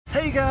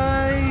Hey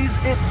guys,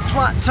 it's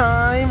slot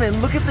time, and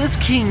look at this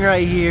king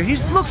right here. He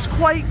looks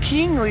quite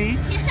kingly.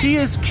 He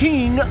is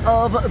king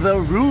of the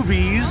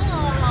rubies.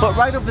 But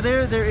right over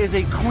there, there is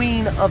a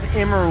queen of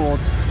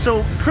emeralds.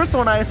 So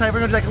Crystal and I decided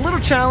we're gonna do like a little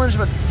challenge,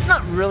 but it's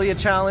not really a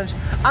challenge.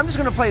 I'm just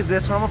gonna play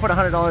this one. I'm gonna put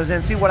 $100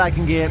 in, see what I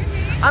can get.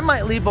 I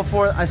might leave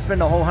before I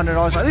spend a whole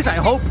 $100. At least I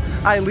hope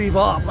I leave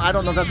up. I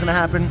don't know if that's gonna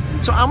happen.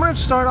 So I'm gonna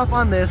start off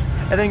on this,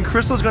 and then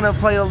Crystal's gonna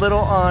play a little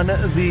on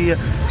the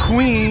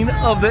queen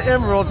of the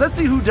emeralds. Let's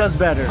see who does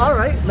better. All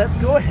right, let's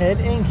go ahead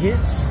and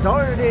get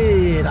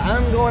started.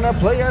 I'm gonna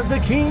play as the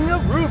king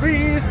of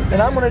rubies,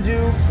 and I'm gonna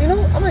do, you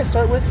know, I'm gonna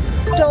start with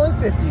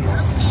 $1.50s.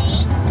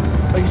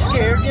 Are you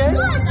scared yet?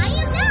 Look, I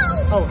am now.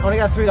 Oh, only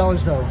got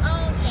 $3 though.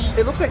 Okay.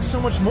 It looks like so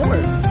much more.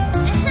 It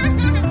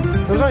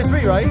was only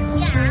 3, right?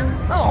 Yeah.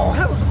 Oh,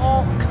 that was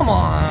all, come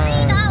on.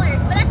 $3,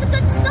 but that's a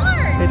good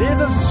start. It is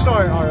a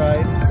start, all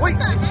right. Wait,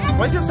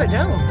 why is it upside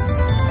down?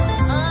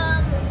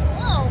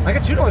 Whoa. I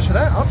got $2 for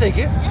that, I'll take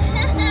it.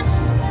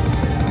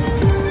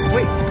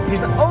 Wait,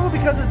 he's not, oh,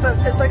 because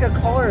it's like a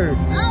card.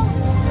 Oh.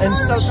 And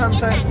sometimes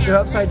they're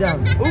upside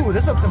down. Ooh,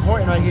 this looks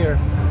important right here.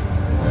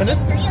 And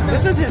this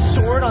is his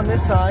sword on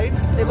this side.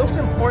 It looks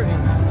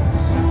important.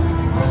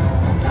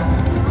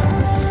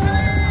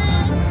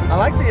 I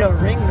like the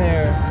ring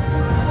there.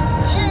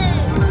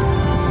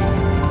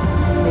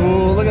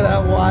 Ooh, look at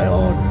that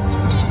wild. Wow.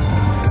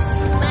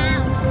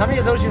 How many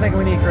of those do you think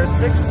we need, Chris?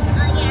 6?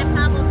 Yeah,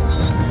 probably.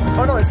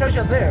 Oh no, it tells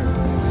you up there.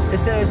 It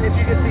says if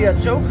you get the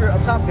Joker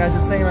up top, guys.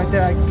 It's saying right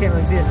there. I can't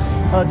really see it.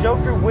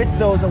 Joker with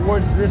those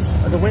awards this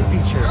the win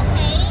feature.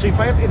 Okay. So you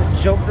probably have to get a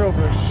Joker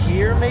over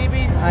here,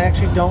 maybe. I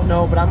actually don't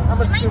know, but I'm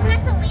assuming. Might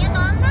have to land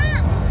on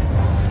that.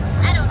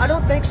 I don't know. I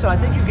don't think so. I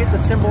think you get the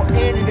symbol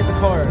and you get the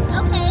card.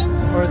 Okay.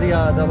 Or the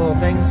little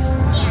things.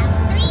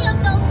 Yeah. 3 of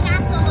those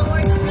castle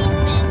awards, 3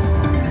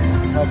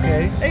 spins.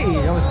 Okay. Hey,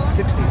 that was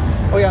 60.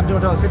 Oh yeah, I'm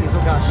doing $1.50.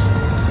 Oh gosh. I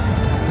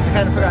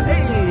kind of forgot.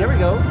 Hey, there we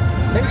go.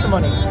 Thanks some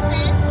money.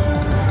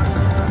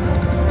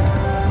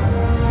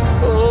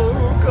 Oh,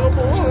 come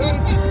on.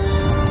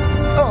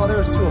 Oh,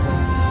 there's 2 of them.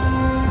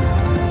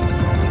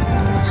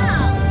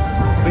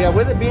 Oh. But yeah,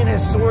 with it being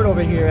his sword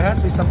over here, it has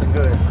to be something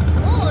good.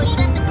 Oh, you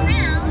got the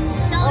crown.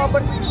 Oh,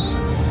 but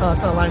 $1.20. oh,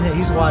 it's not a line hit.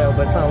 He's wild,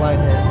 but it's not a line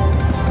hit.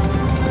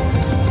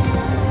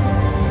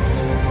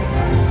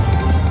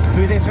 Who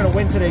do you think's gonna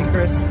win today,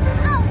 Chris?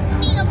 Oh,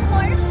 me, of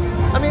course.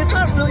 I mean, it's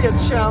not really a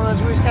challenge.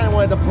 We just kind of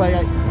wanted to play.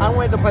 I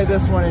wanted to play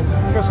this one, and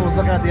Crystal was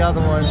looking at the other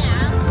one.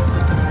 Yeah.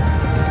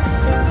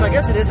 So I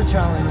guess it is a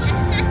challenge. I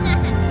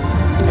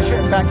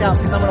shouldn't back out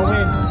because I'm gonna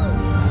win.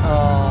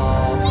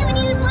 Oh. Okay, we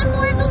needed 1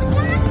 more of those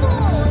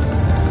castles.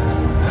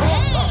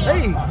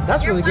 Hey,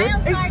 that's really good.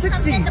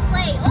 860.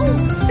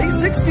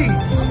 860. Okay,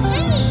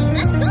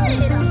 that's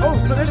good. Oh,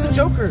 so there's the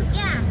Joker.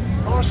 Yeah.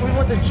 Oh, so we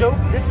want the Joker.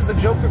 This is the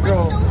Joker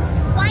girl. With those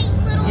white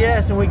little.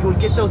 Yes, and we would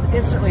get those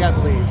instantly, I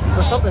believe.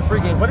 So something free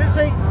game. What did it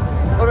say?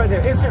 Oh, right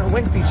there. Instant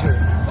win feature.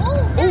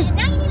 Oh, now you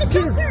need a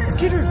Joker.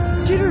 Get her.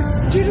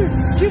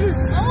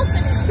 Oh,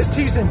 It's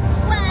teasing.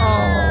 wow.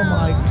 Oh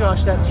my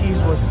gosh, that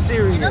tease was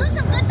serious. Those are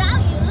some good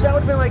values. That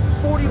would have been like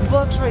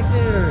 $40 right Oh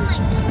there. my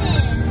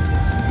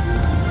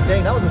goodness.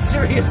 Dang, that was a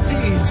serious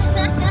tease.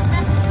 I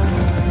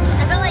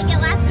feel like it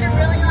lasted a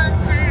really long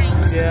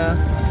time. Yeah.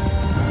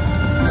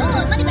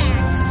 Oh, money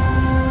bags.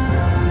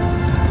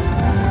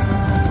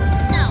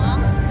 No.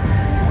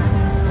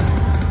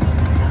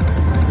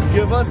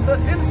 Give us the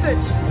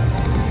instant.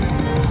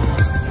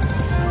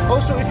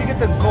 Also, if you get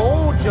the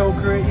gold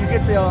Joker, you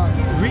get the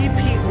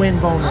repeat win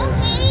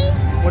bonus. Okay.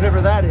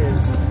 Whatever that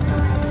is.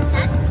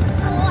 That's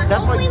cool.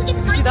 That's why Hopefully we get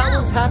to you see find that out.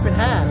 one's half and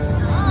half.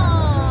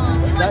 Oh,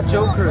 we That want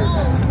Joker.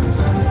 gold.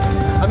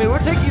 I mean, we'll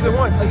take either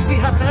one. Oh, you see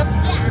half and half?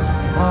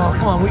 Yeah. Oh,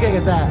 come on, we gotta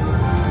get that.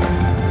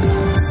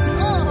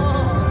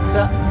 Oh.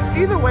 So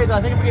either way, though,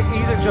 I think if we get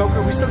either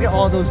Joker, we still get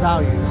all those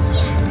values.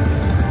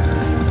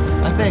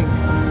 Yeah. I think.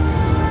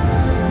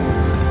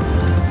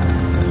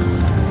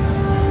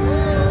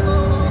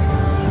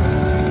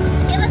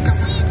 Give us a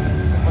win.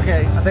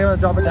 Okay, I think I'm gonna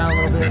drop it down a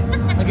little bit.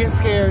 I'm getting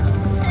scared.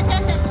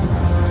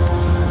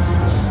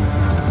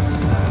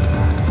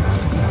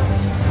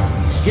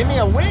 Give me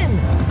a win.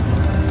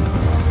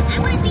 I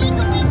want to see you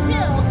to win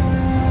too.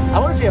 I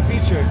want to see a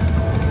feature.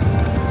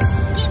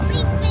 Get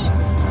free spins.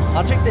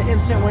 I'll take the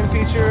instant win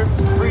feature.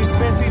 Free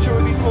spin feature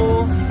would be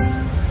cool.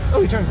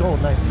 Oh, he turns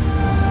gold. Nice.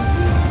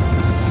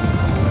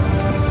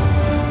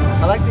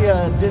 I like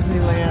the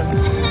Disneyland.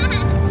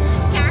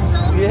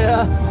 Castle.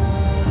 Yeah.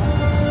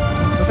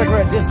 Looks like we're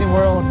at Disney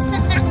World.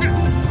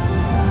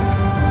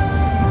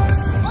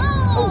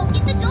 Oh,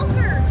 get the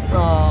Joker.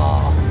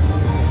 Oh.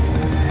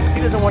 He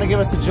doesn't want to give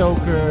us the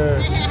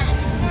Joker. He's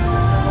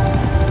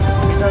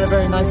not a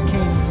very nice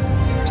king.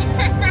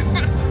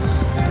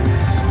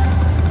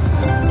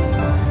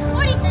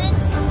 40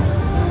 cents.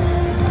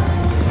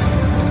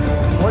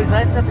 Well, he's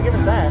nice enough to give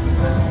us that.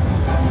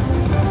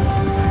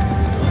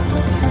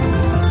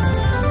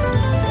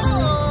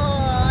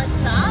 Oh,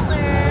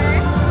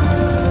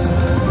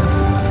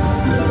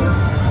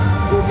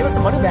 $1. Ooh, give us the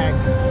money back.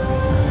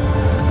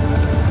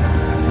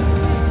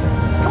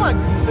 Come on,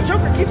 the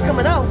keeps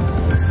coming out.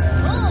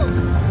 Oh.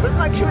 But it's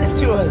not giving it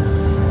to us.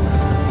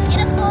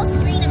 Get a full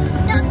screen of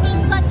nothing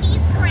but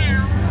these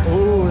crowns.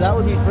 Ooh, that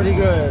would be pretty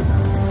good.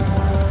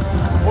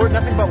 Or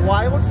nothing but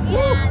wilds. Yeah,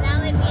 that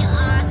would be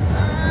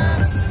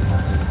awesome.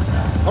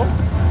 Oh.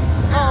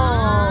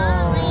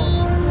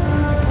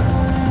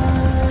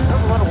 That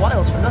was a lot of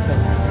wilds for nothing.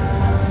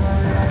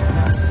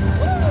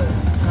 Woo.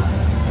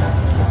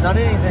 It's not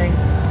anything.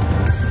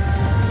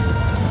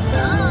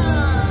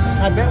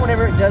 Oh. I bet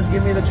whenever it does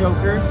give me the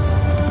Joker,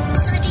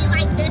 It's gonna be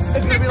like this.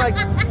 it's gonna be like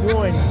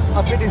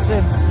 50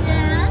 cents.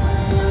 Yeah.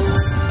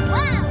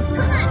 Wow,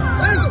 come on.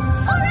 Woo.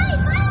 Alright,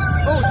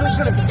 finally. Oh, so it's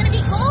gonna- Is it gonna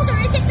be gold or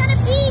is it gonna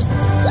be?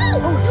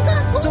 Woo! Oh, You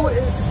got gold. so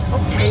it's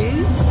okay.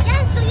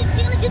 Yeah, so you're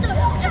gonna do the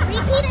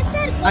repeat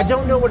instead? I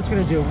don't know what it's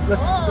gonna do.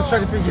 Let's try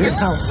to figure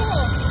it out.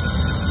 Cool.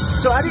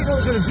 So I didn't know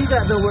it was gonna do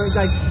that though, where it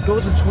like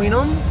goes between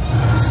them.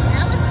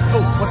 That was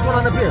cool. Oh, what's going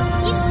on up here?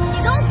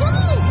 He's all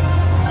gold.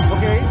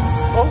 Okay.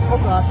 Oh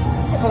gosh.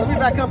 Oh, let me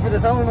back up for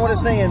this. I don't even know what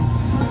it's saying.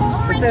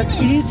 Oh my It says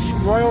goodness. each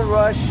Royal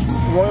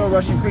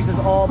Rush increases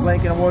all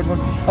blank and awards one.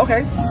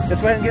 Okay,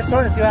 let's go ahead and get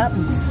started and see what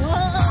happens. Whoa.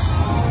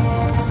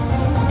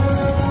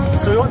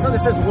 So we want something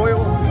that says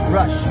Royal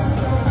Rush,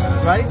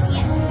 right?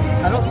 Yes.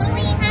 I don't You see.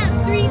 only have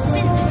 3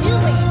 spins to do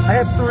it. I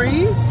have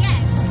 3. Yes.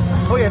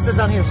 Oh yeah, it says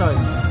down here. Sorry.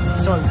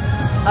 So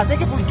I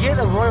think if we get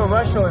a Royal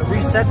Rush, so it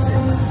resets it.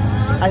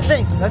 I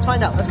think. Let's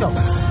find out. Let's go.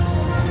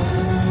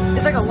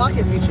 It's like a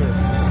locket feature.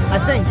 I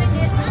think. Oh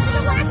goodness, this is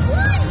the last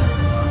one.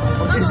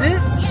 Oh, is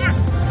it? Yeah.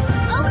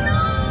 Oh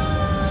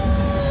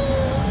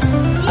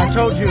no. I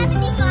told you.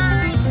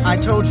 375. I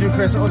told you,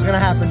 Chris, what was gonna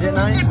happen, didn't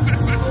I?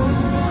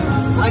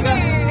 I got Look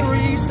at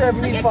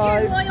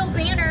 375. your royal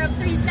banner of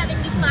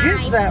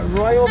 375. Get that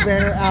royal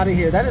banner out of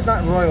here. That is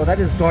not royal. That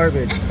is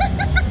garbage.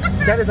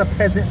 That is a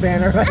peasant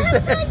banner right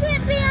there.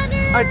 Peasant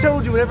banner. I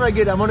told you, whenever I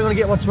get it, I'm only gonna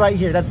get what's right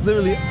here. That's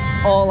literally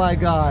all I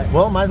got.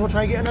 Well, might as well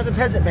try and get another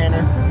peasant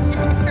banner.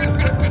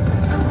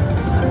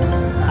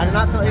 I did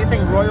not feel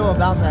anything royal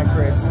about that,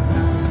 Chris. It's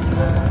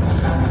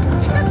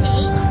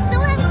okay. You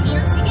still have a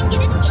chance. You can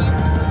get it again.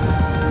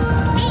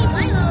 Hey,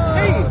 Milo.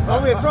 Hey, all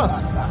the way across.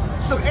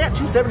 Look, I got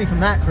 270 from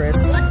that, Chris.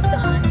 What the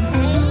heck?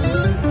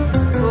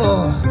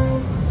 Oh,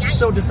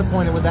 so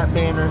disappointed with that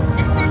banner.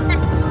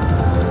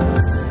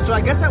 So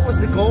I guess that was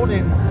the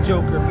golden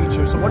Joker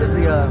feature. So what is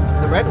the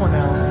red one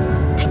now?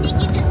 I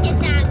think you just get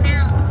that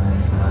amount.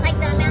 Like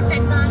the amount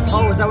that's on there.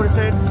 Oh, is that what it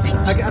said?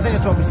 I think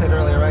that's what we said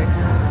earlier, right?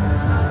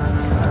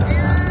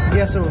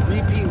 Yeah, so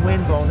repeat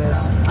win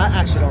bonus. I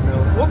actually don't know.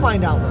 We'll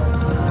find out though.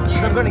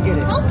 Because I'm going to get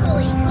it.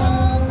 Hopefully.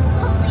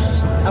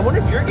 I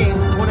wonder if your game,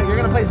 you're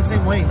going to play it the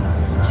same way.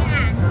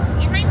 Yeah.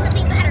 And mine's gonna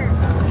be better.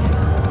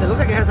 It looks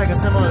like it has like a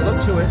similar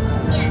look to it.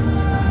 Yes.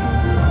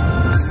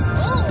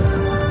 Oh.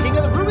 King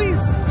of the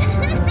Rubies.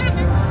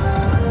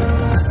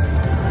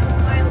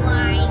 Or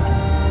like.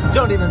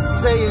 Don't even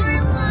say it.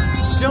 Or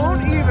like.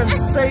 Don't even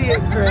say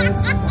it,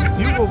 Chris.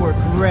 You will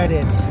regret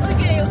it.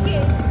 Okay.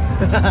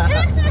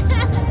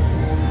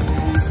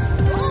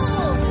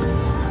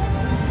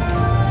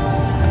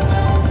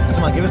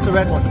 Come on, give us the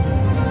red one.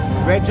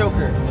 Red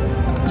Joker.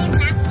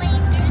 He's halfway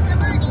through the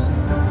money.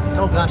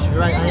 Oh gosh, you're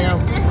right, I am.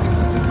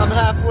 I'm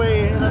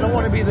halfway and I don't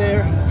want to be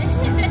there.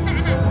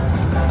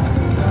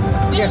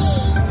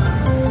 Yes.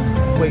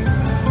 Wait,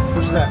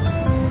 which is that?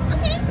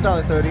 Okay.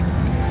 $1.30.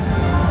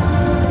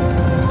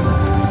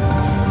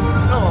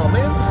 Oh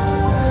man.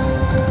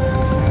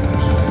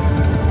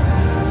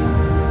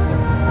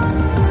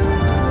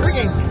 Free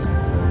games.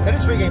 That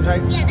is free games,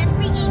 right? Yeah, that's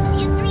free games. We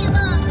get 3 of the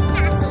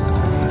castles.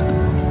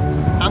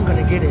 I'm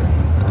gonna get it.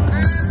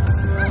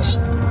 Okay.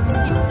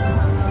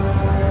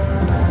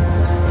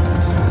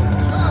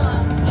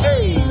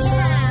 Hey!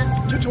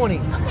 Yeah. 220.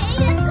 Okay,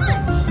 that's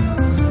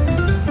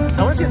good.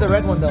 I want to see the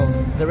red one though.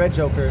 The red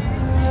Joker.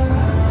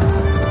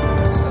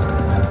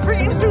 Free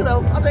games too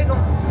though. I'll take them.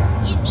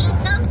 You need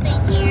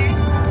something here.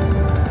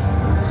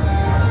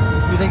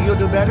 You think you'll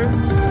do better? Sure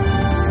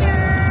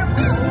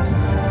will.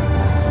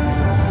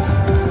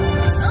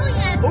 Oh,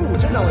 yes. Oh,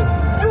 $10.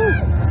 Ooh!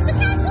 The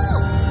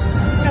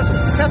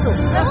castle.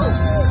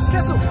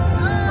 Castle.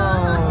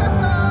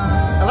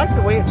 Oh. I like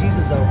the way it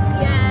Jesus though.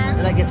 Yeah. And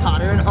that gets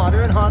hotter and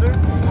hotter and hotter.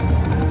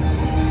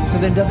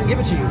 And then doesn't give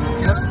it to you.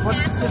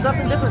 There's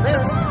nothing different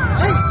there.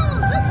 Hey! Oh,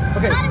 look.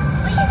 Okay.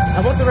 Wait.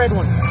 I want the red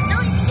one. No,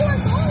 you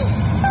want gold.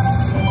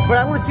 But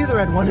I want to see the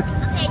red one.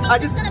 Okay, I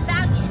it's just... gonna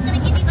value. It's gonna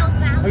give you those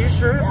values. Are you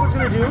sure that's what it's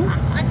going to do?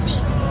 Let's see.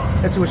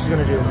 Let's see what she's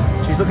going to do.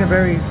 She's looking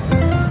very...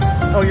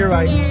 Oh, you're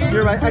right. Yeah.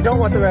 You're right. I don't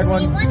want the red You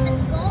one. want the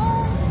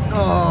gold,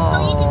 Oh. so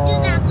you can do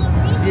that little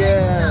research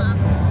Yeah.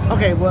 stuff.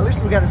 Okay, well, at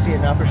least we got to see it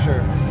now for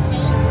sure.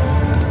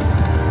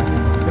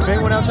 If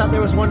anyone else out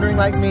there was wondering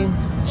like me,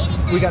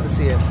 we got to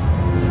see it.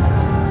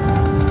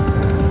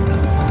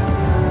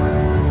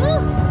 Woo.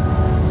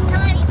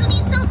 Come on, you still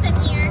need something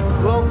here.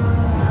 Well,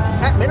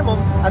 at minimum,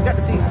 I've got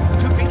to see 2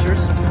 features.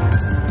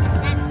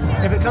 That's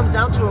true. If it comes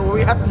down to it, where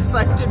we have to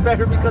decide who did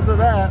better because of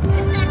that.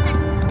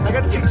 I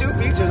got to see 2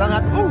 features. I'm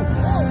happy. Ooh,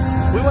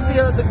 we want the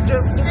girl, the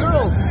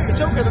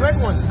Joker, the red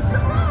one. Oh,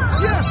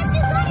 Yes. that's too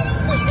good.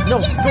 So you're gonna No,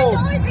 get $10 gold.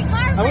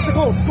 regardless. I want the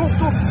gold. Gold,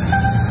 gold.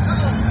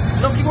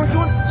 No, keep going, keep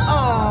going.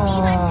 Oh,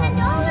 you got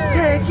 $10.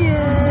 Heck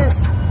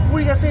yes. What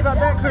do you got to say about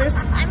that, Chris?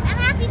 I'm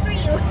happy for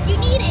you. You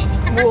need it.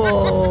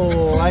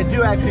 Whoa, I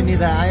do actually need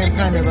that. I am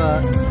kind of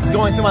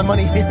going through my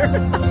money here.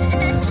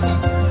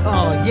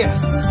 Oh,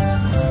 yes.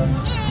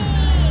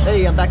 Yay.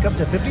 Hey, I'm back up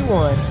to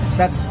 51.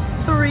 That's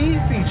 3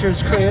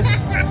 features, Chris.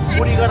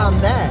 What do you got on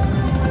that? I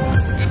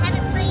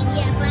haven't played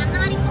yet, but I'm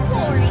not even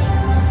worried.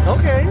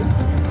 Okay.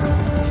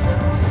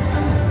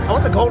 I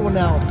want the gold one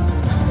now.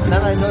 Now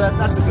that I know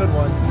that's a good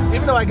one.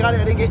 Even though I got it,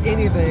 I didn't get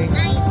anything.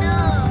 I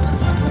know.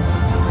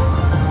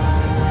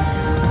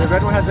 The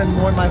red one has been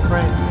more my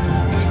friend.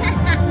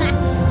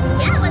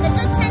 Yeah, with a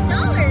good $10.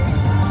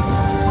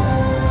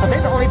 I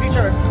think the only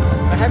feature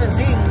I haven't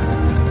seen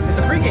is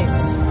the free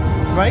games,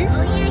 right?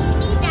 Oh yeah, you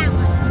need that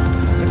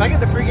one. If I get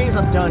the free games,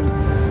 I'm done.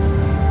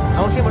 I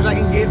want to see how much I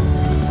can get.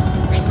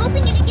 I'm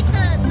hoping you can get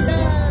the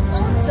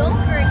gold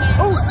Joker again.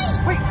 Oh,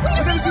 wait,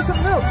 we're gonna see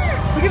something else.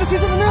 We're gonna see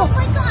something else. Oh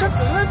my gosh. Make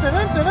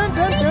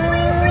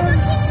way for the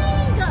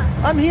king.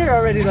 I'm here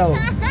already though.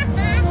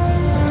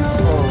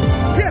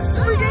 Oh. Yes,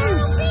 free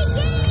games. Free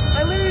games.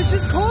 I literally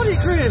just called it,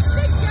 Chris.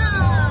 Good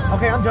job.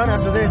 Okay, I'm done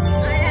after this.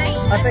 All right,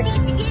 I let's think see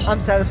what you get. I'm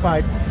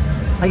satisfied.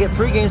 I get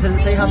free games. Does it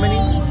say how many?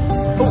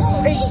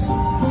 Oh, 8.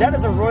 That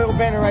is a royal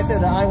banner right there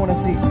that I want to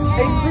see. 8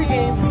 free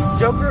games.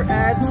 Joker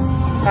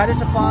added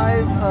to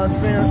 5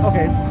 spin.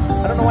 Okay,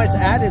 I don't know why it's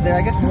added there.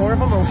 I guess more of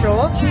them will show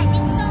up. Yeah, I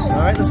think so.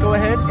 All right, let's go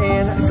ahead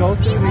and go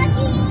Be through these.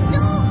 lucky.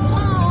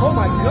 Oh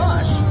my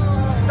gosh,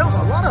 that was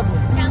a lot of them.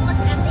 Now look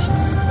at this.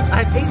 I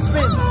have 8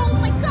 spins. Oh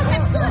my gosh,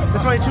 that's good.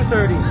 That's only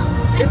 230.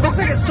 Oh. It looks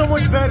like it's so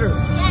much better.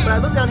 Yes. But I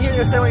look down here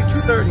and it's only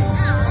 230. Oh.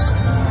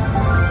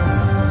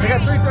 I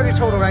got 330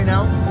 total right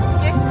now.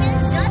 Your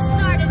spin's just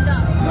started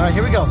though. All right,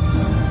 here we go.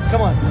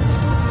 Come on.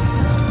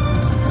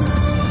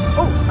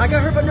 Oh, I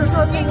got hurt, but there's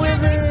nothing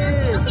with it.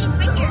 Okay,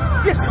 right here.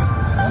 Yes.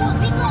 Oh,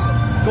 big gold.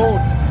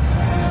 Gold.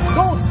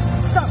 Gold.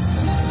 Stop.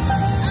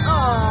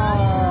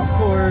 Oh, of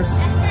course.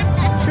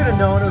 Should have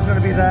known it was going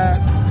to be that.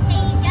 Okay,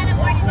 you gotta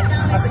order the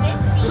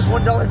 $1.50. It was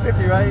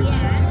 $1.50, right?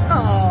 Yeah.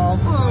 Oh,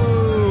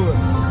 boo.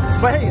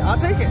 But hey, I'll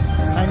take it.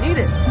 I need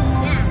it.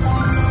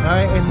 Yeah. All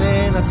right, and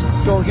then let's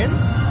go again.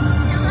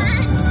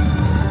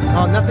 Come on.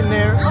 Oh, nothing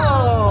there.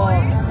 Oh.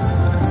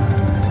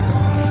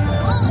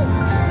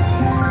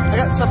 I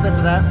got something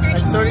for that.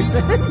 Like 30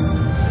 cents.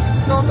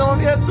 No, no,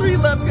 only had 3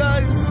 left,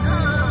 guys. Oh.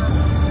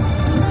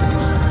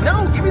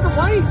 No, give me the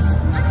whites.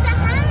 What the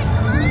heck?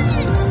 Come on.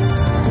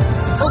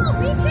 Oh,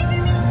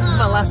 re-trigger me. This is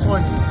my last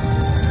one.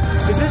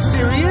 Is this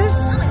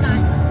serious? Oh my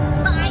gosh.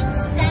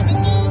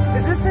 570.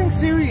 Is this thing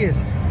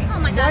serious? Oh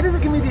my gosh. Why does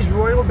it give me these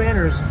royal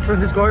banners for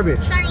this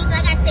garbage? Sorry, so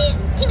I gotta say it.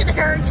 King of the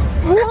Turds.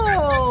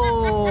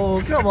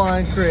 Whoa! Come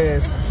on,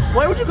 Chris.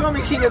 Why would you call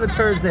me king of the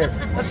turds there?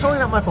 That's totally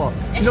not my fault.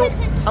 You know,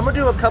 I'm gonna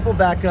do a couple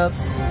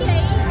backups.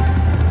 Okay.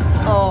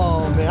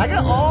 Oh man, I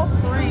got all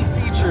 3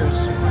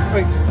 features.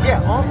 Wait,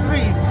 yeah, all 3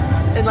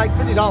 and like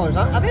 $50.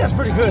 I think that's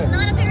pretty good.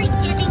 Not a very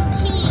giving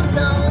king,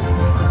 though.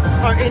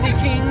 Are any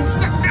kings?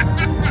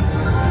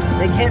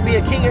 They can't be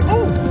a king.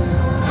 Oh!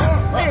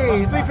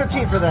 Hey,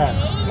 $3.15 for that.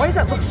 Why does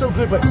that look so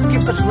good but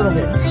give such a little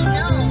bit? I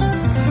know.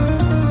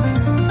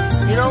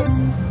 You know,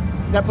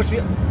 that puts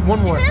me one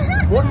more.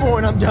 One more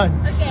and I'm done.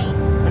 Okay.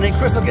 And then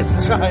Crystal gets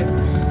to try.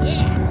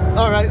 Yeah.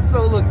 Alright,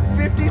 so look,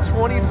 50,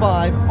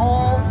 25,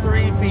 all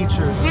 3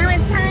 features. Now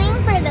it's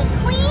time for the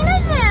Queen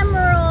of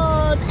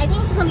Emeralds. I think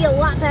she's gonna be a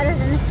lot better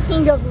than the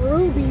King of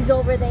Rubies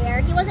over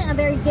there. He wasn't a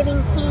very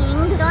giving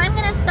king. So I'm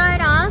gonna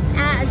start off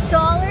at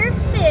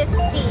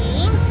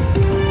 $1.50.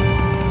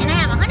 And I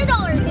have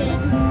 $100 in.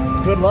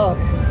 Good luck.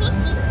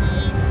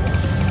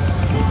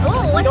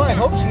 Ooh, what's I that?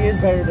 hope she is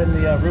better than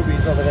the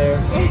Rubies over there.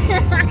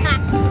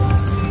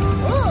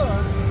 Ooh.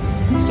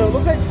 So it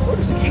looks like, oh,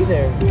 there's a key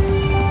there.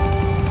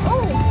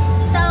 Ooh.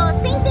 So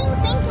same thing,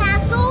 same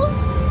castle.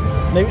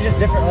 Maybe just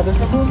different other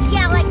symbols?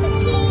 Yeah, like the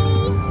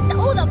key. The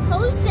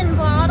potion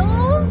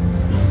bottle.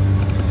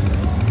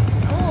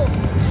 Ooh.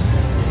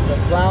 The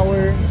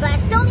flower. But I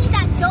still need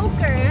that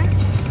Joker.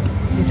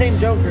 It's the same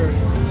Joker.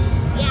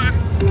 Yeah.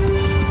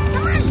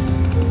 Come on.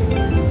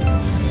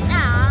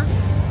 Yeah.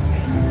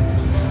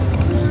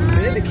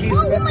 And then the keys Oh,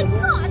 are oh my missing.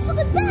 gosh, look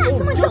at that. Oh,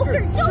 Come on, Joker,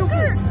 Joker.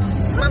 Joker.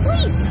 Come on,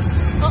 please.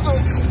 Uh-oh.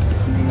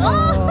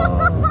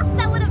 Oh,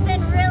 that would have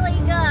been really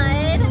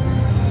good.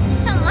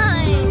 Come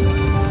on.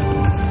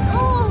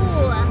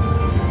 Ooh.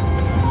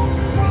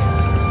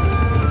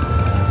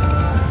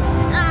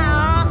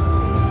 Ah.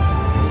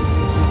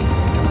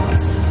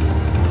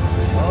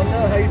 Oh no,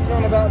 how you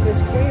feeling about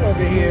this queen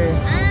over here?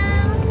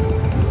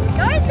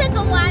 Yours took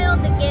a while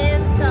to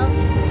give, so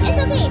it's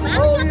okay, but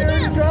I'm gonna drop it you're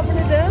down. dropping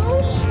it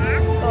down?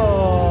 Yeah.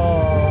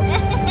 Oh.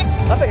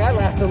 I think I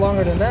lasted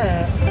longer than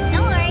that.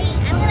 Don't worry,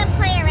 I'm gonna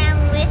play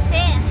around with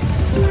it.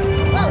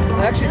 Whoa. I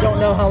actually don't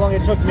know how long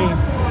it took me. And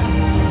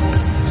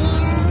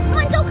come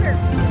on, Joker.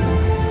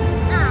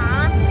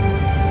 Aw.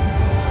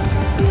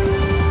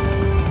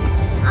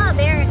 Oh,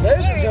 there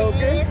There's it Joker.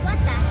 is. What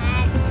the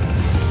heck?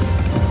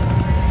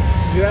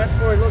 You asked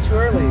for it a little too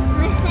early.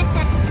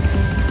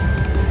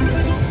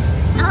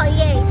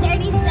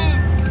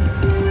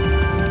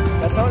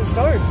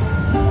 starts.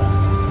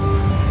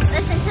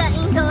 Listen to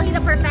Angel, he's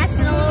a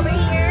professional over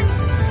here.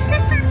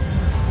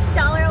 $1.05.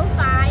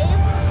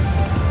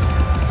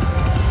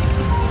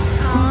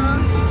 Aw.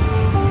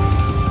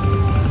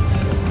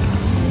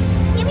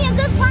 Give me a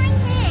good blind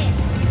hit.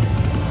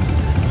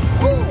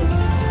 Ooh.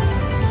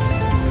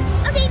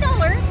 Okay,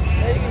 $1.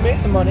 Hey, you made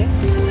some money.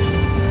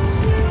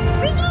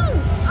 Free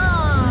games.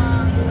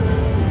 Aw.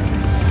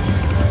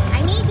 I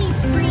need these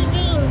free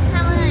games.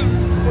 Come on.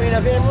 Queen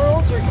of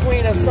Emeralds or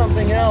Queen of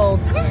something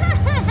else?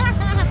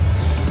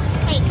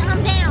 Hey,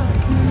 calm down.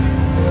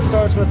 It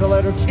starts with the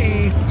letter T. 40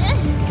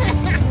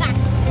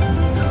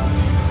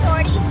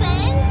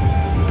 cents.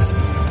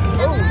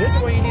 Oh, this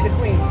is where you need a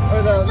queen.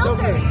 Or the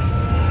Joker.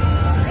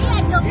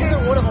 Yeah, Joker.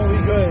 Either one of them will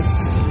be good.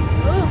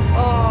 Ooh.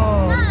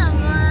 Oh.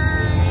 Come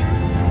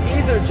on.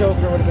 Either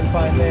Joker would have been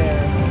fine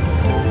there.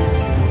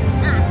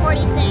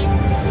 40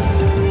 cents.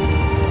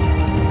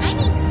 I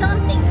need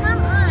something.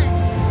 Come on.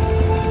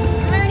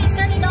 I'm already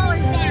 $30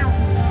 down.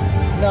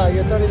 No,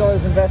 you're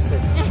 $30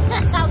 invested.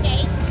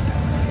 Okay.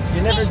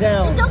 You're never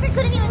down. The Joker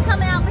couldn't even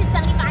come out for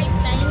 75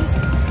 cents.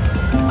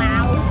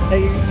 Wow.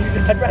 Hey,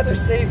 I'd rather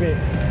save it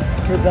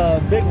for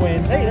the big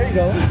wins. Hey, there you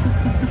go.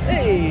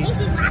 Hey. Hey,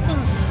 she's laughing.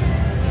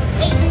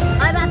 Hey,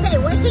 I was about to say,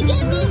 what did she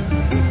get me?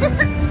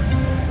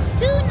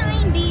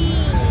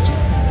 $2.90.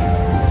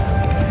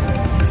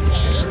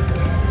 Okay.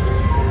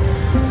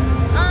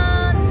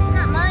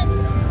 Not much.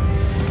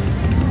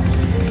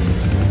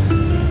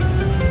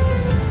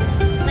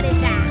 What is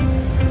that?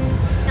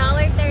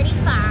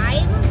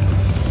 $1.35.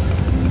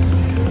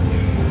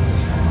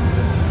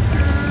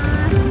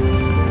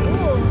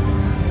 Ooh.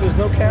 There's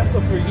no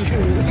castle for you.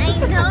 I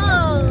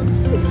know.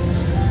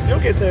 You'll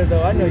get there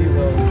though. I know you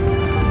will.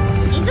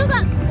 Angel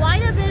got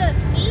quite a bit of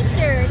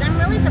features. I'm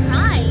really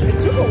surprised. It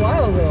took a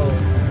while though.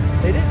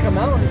 They didn't come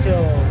out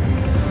until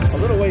a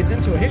little ways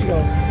into it. Here you go.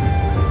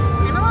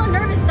 I'm a little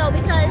nervous though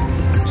because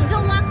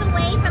Angel walked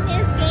away from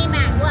his game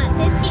at what,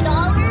 $50?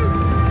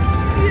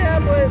 Yeah,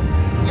 but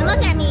And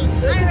look at me.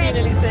 doesn't mean Already.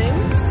 anything.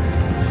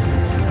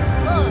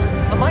 Oh.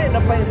 I might end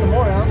up playing some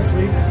more,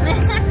 honestly.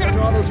 After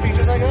all those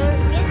features I got.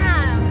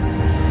 Yeah.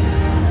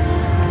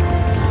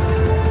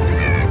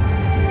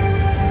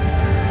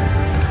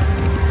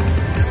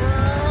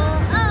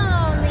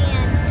 Oh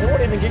man. They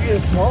won't even give you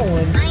the small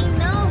ones. I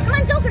know. Come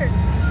on, Joker.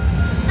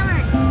 Come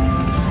on.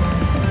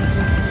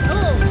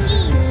 Oh,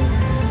 keys.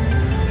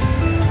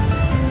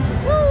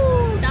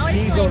 Woo. $1.20.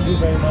 These don't do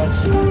very much.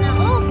 No.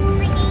 Oh,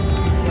 freaking.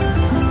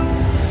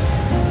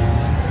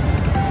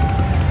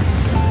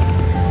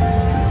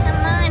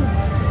 Come on.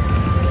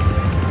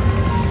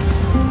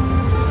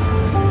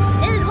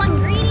 This is one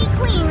greedy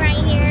queen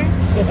right here.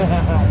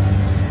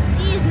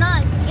 She is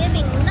not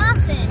giving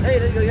nothing. Hey,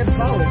 there you go. You got the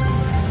flowers.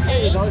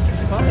 Hey,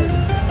 $1.65.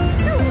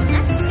 Ooh,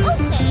 that's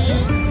okay.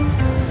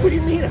 What do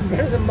you mean? That's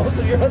better than most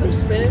of your other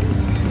spins.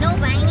 No,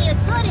 but I need a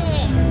good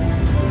hit.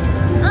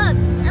 Look,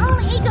 I'm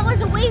only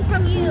 $8 away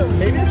from you.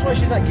 Maybe that's why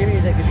she's not giving you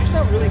anything, because you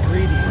sound really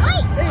greedy.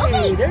 Wait, Hey,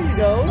 okay. there you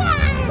go.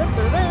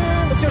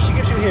 Yes. Let's see what she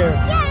gives you here.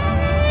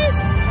 Yes.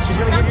 She's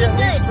going to give you at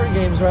Something least good. free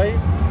games, right?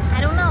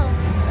 I don't know.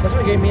 That's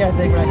what it gave me, I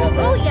think, when I got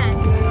that. Oh, yes.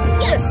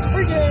 Yes,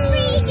 free game.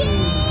 Free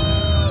game.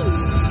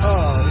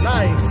 Oh,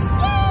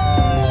 nice.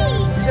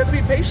 Yay. You just have to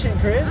be patient,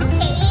 Chris.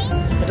 Okay.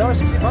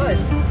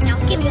 $1.65. Now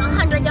give me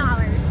 $100.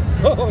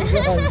 Oh, gosh.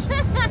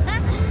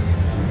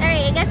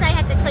 Alright, I guess I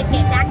have to click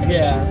this. Activate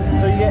Yeah,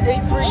 so you get 8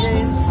 free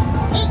games.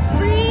 8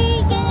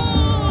 free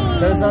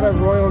games. That is not a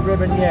royal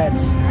ribbon yet.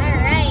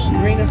 Alright.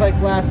 Green is like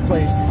last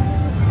place.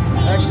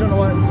 I actually don't know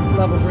what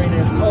level green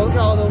is. Oh, look at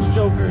all those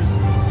jokers.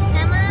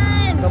 Come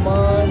on. Come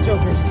on,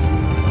 jokers.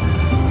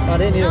 Oh,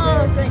 they need it Oh,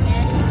 there.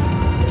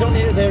 goodness. Don't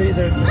need it there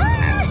either.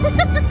 Ah.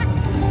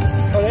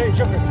 Oh, there you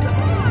joker.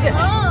 Yes.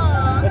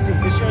 Oh. Let's see.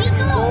 Is she gonna give you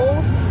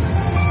gold?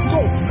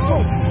 Gold.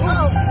 Gold.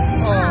 Oh.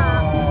 Oh,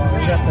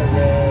 we got the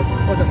red.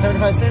 What was that,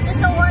 75 cents?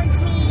 This awards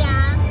me,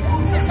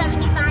 the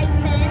 75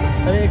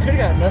 cents. I mean, it could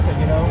have got nothing,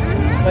 you know?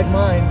 Mhm. Like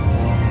mine.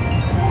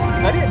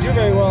 I didn't do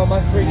very well on my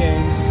free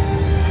games.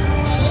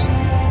 Okay.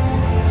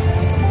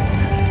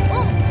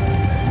 Oh,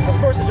 Of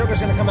course, the joker's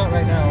gonna come out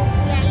right now.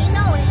 yeah, you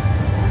know it.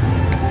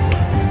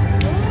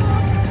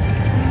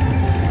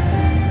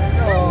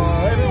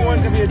 Oh, everyone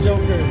can be a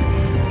joker.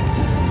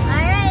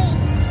 Alright.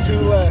 Two Two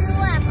left.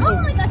 Oh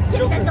my gosh,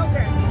 give me that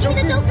Joker. Give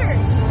me the Joker.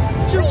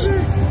 Joker.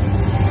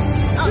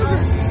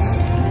 Joker.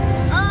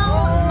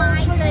 Oh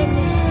my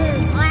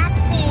goodness. Last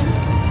spin.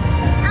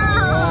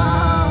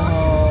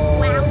 Oh.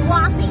 Wow,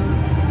 whopping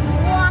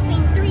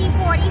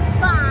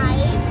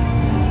 $3.45.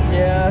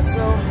 Yeah,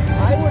 so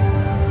I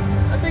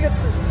think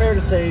it's fair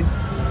to say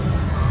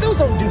those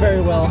don't do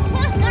very well.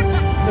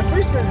 The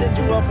free spins didn't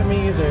do well for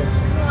me either.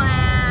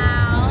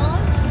 Wow.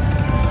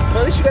 But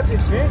at least you got to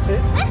experience it.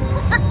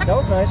 That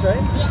was nice,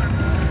 right? Yeah.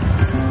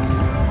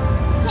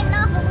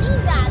 Cannot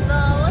believe that though.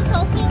 I was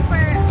hoping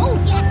for. Oh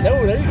yes. No,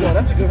 there you go.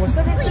 That's a good one.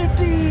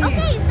 $7.50.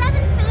 Okay,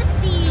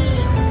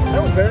 $7.50.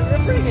 That was better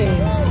than free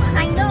games.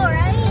 I know,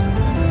 right?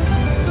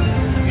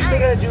 You still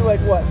gotta do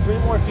like what? 3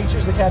 more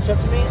features to catch up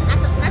to me?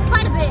 That's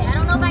quite a bit. I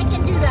don't know if I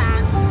can do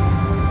that.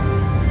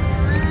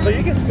 But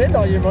you can spend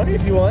all your money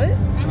if you want.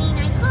 I mean,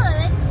 I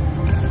could.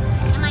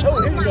 I'm like,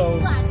 oh here my you go.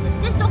 gosh,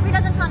 if this Joker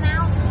doesn't come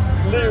out.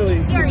 Literally,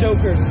 the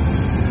Joker.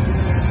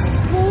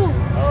 Ooh. I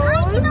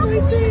that's cannot right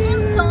believe there.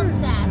 I'm so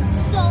sad.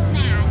 So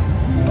mad.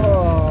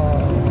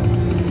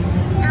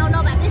 Oh. I don't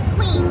know about this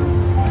queen.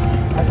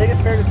 I think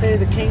it's fair to say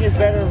the king is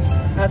better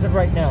as of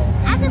right now.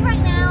 As of right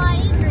now, I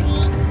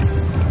agree.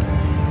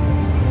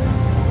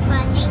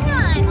 But hang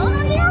on. Hold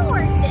on to your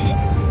horses.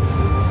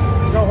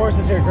 There's no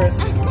horses here, Chris.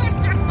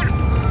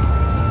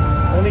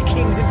 Only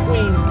kings and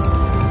queens.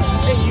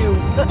 Okay. And you.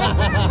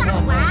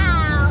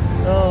 Wow.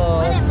 Oh,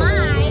 What am so I?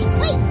 nice.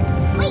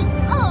 Wait.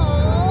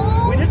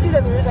 Oh. We did see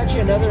that there is actually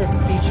another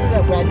feature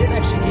that I didn't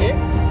actually get,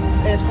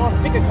 and it's called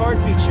Pick a Card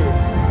feature.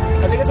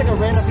 I think it's like a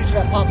random feature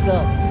that pops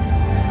up.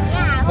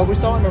 Yeah. But we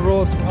saw it in the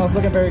rules. I was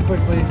looking very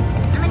quickly.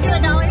 I'm gonna do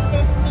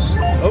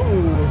 $1.50. Oh,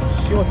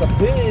 she wants a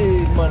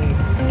big money.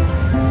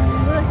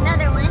 Ooh,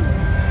 another one.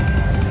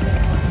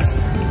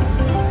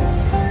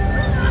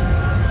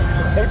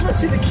 Every time I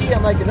see the key,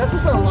 I'm like, is that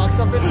supposed to unlock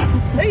something?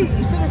 Hey,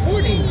 you said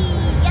 40.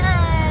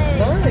 Yes.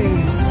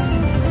 Nice.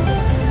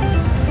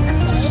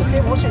 Okay. This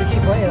game wants you to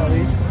keep playing at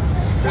least.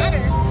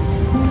 Better.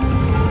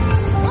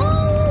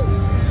 Oh,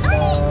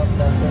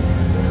 darn it.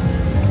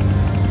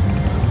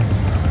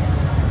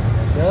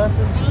 Nothing.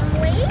 Nothing. I'm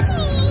waiting.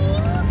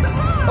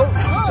 Oh,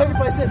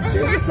 75 cents.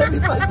 Here's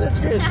 75 cents,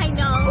 Chris. I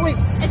know. Oh, wait.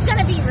 It's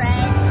gonna be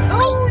red.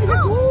 Oh, you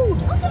got gold.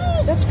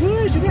 Okay. That's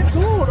good. You got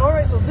gold. All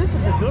right, so this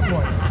is the good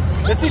one.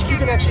 Let's see if you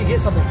can actually get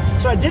something.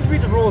 So I did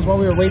read the rules while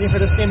we were waiting for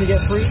this game to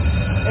get free.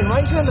 And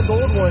right here on the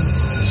gold one,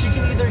 she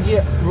can either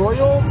get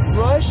Royal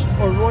Rush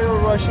or Royal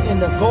Rush in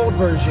the gold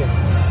version.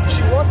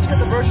 She wants to get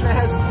the version that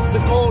has the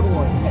gold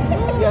one.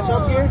 Yeah, so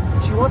up here,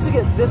 she wants to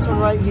get this one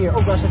right here.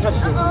 Oh gosh, I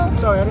touched it.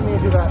 Sorry, I didn't mean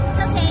to do that.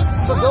 It's okay.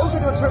 So those are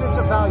going to turn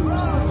into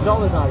values,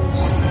 dollar values.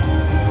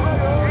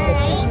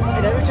 Let's see.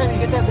 And every time you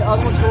get that, the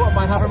other ones go up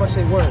by however much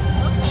they were.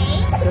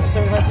 Okay.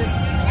 So 75 cents.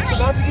 So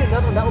now if you get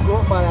another one, that will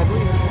go up by, I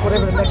believe,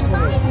 whatever the next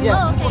one is. Yeah,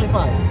 Oh, okay.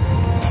 225.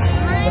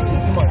 Let's see,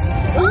 come on.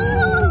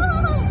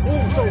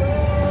 Ooh, so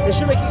it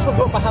should make each one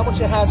go up by how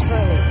much it has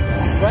currently,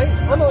 right?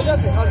 Oh no, it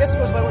doesn't. I guess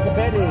it goes by what the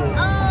bet is.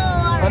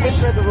 I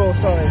misread the rules,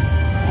 sorry.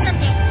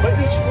 Okay. But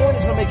each one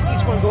is going to make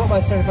each one go up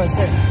by 75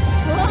 cents.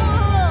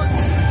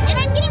 And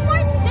I'm getting more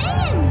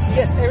spins.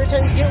 Yes, every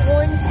time you get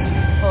one,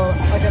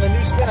 like on a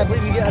new spin, I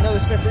believe you get another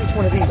spin for each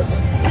one of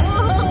these.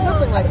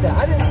 Something like that.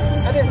 I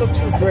didn't look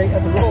too great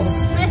at the rules.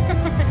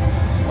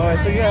 All right,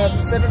 so you have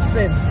 7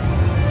 spins.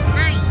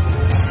 Nice.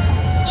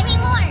 Give me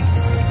more.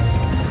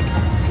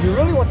 You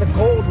really want the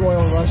gold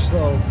Royal Rush,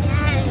 though.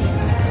 Yes.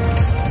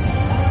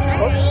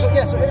 Okay, so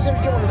yeah, so every time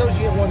you get one of those,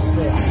 you get 1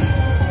 spin.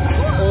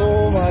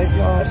 Oh my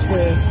gosh,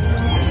 Chris.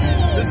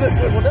 This is a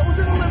good one. That was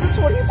at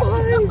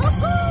 11.25.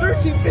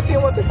 13.50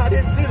 on one thing. I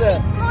didn't see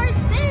that. More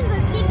spins.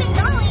 Let's keep it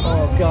going.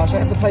 Oh gosh, I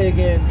have to play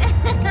again.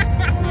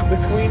 The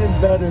queen is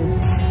better.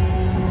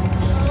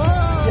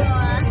 Yes.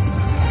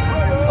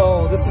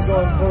 Oh, this is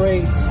going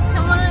great.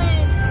 Come on.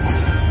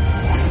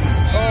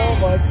 Oh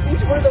my,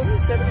 each one of those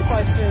is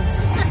 75 cents.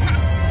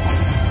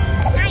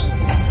 Nice.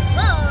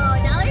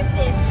 Whoa,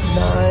 $1.50.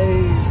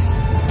 Nice.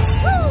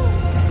 Woo.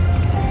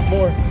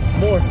 More.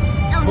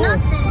 Oh, More.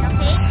 nothing.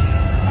 Okay.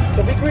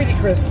 Don't be greedy,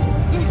 Chris.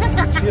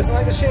 She doesn't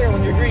like to share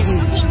when you're greedy.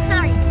 Okay,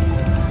 sorry.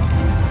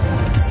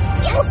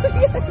 Yes. Oh,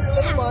 yes,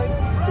 never mind.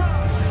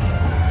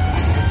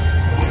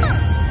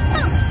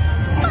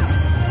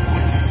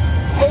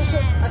 Oh, so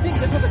I think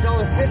this was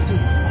 $1.50.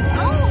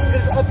 Oh.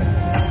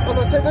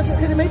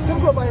 Because it made some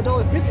go up by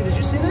 $1.50. Did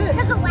you see that?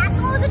 Because the last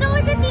one was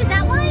 $1.50. Is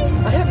that why?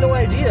 I have no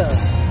idea.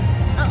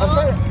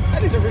 I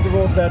need to read the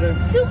rules better.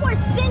 2 more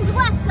spins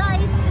left,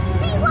 guys.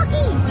 Be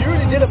lucky. You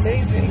really did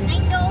amazing. I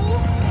know.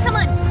 Come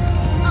on.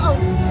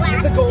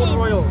 Last Get the gold spin.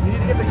 royal. You need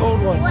to get the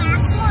gold one.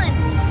 Last one.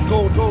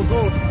 Gold.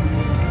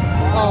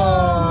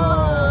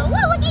 Oh.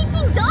 Whoa, look,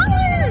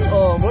 $18.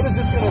 Oh, what is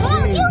this going to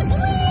Oh, be? huge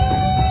win.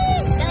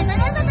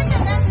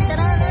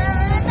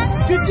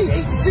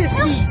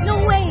 58.50. No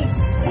way.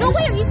 No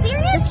way. Are you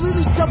serious? That's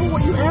literally double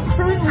what you have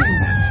currently.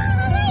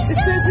 Oh, It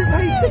says it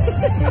right there.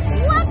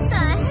 what the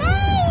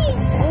heck?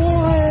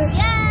 What?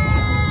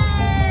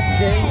 Yes.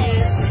 Dang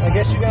it. I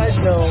guess you guys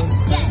know.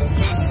 Yes.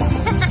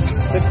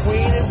 The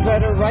queen is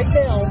better right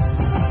now.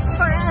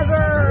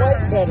 Forever.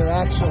 Quite better,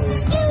 actually.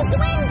 Huge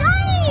win,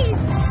 guys.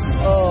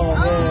 Oh, Oh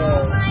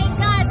man. my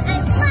God. I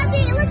love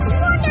it. It looks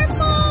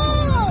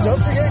wonderful.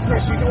 Don't forget,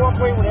 Chris, you can walk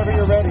away whenever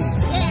you're ready.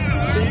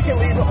 Yeah. So you can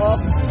leave off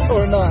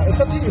or not. It's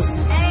up to you.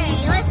 Hey,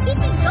 let's keep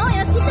it going.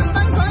 Let's keep the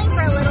fun going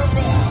for a little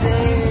bit.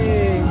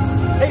 Dang.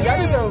 Hey,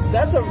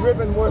 that's a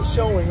ribbon worth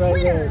showing right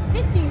Winner, there.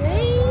 58.50.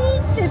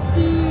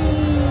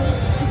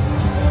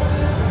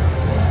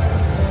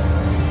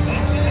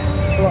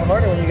 It's a lot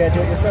harder when you gotta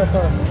do it yourself,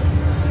 huh?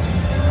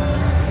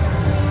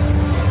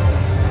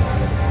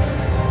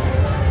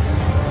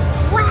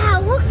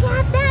 Wow, look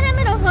at that. I'm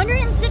at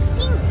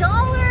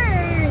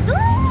 $116. Ooh.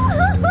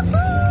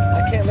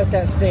 I can't let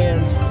that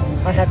stand.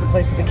 I have to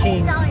play for the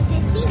king.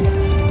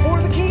 $1.50.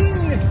 For the king!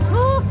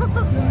 Oh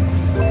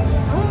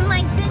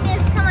my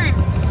goodness, come on.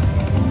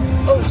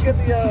 Oh, she got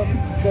the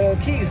the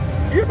keys.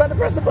 You're about to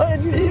press the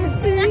button. You didn't even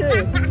see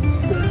it.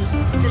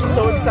 She's just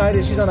so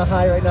excited. She's on a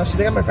high right now. She's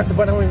like, I'm gonna press the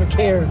button. I don't even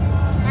care.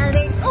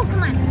 Oh,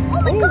 come on.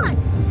 Oh my gosh.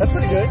 That's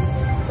pretty good.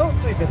 Oh,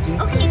 350.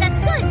 Okay, that's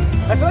good.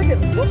 I feel like it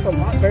looks a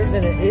lot better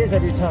than it is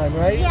every time,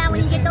 right? Yeah,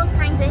 when you get those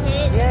kinds of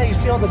hits. Yeah, you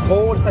see all the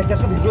gold. It's like,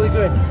 that's gonna be really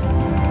good.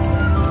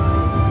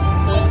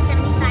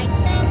 75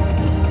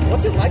 cents.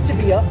 What's it like to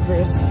be up,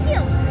 Chris?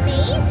 Feels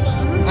amazing.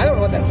 I don't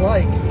know what that's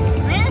like.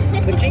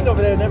 The king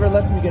over there never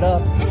lets me get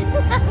up.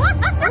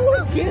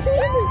 Oh, again?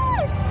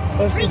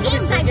 Free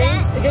games, I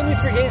bet. It gave me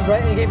free games,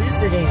 right? And it gave you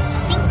free games. I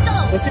think so.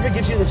 Let's see if it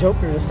gives you the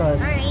Joker this time.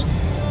 Alright.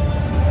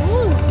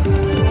 Ooh.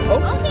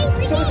 Oh, okay,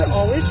 free so games. is it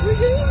always free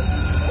games?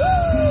 Woo!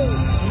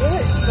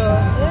 What the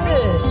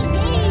heck? Free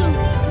games.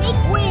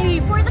 Make way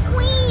for the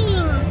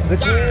queen. The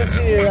queen is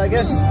here. I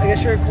guess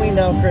you're a queen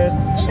now, Chris.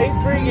 8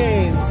 free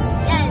games.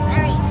 Yes,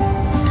 alright.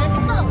 Let's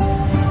go.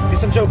 Get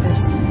some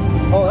Jokers.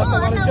 Oh, that's a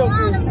lot of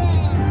Jokers.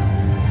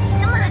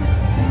 Come on.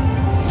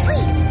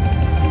 Please.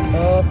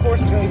 Of course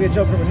it's going to be a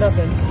Joker with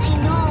nothing. I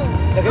know.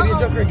 I'll give you a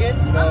Joker again?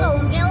 No. Uh-oh,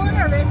 I'm getting a little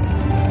nervous.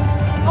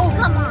 Oh,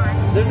 come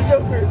on. There's a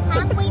Joker.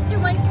 Halfway through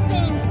my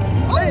spin.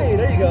 Oh. Hey,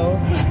 there you go.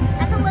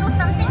 That's a little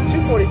something.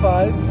 $2.45.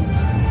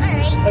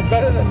 Alright. That's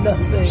better than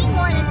nothing. Need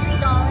more than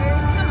 $3.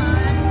 Come on.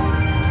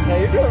 Yeah,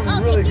 you're doing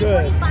really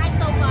good. $2.45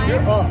 so far.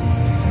 You're up.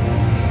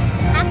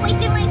 Halfway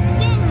through my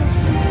spins.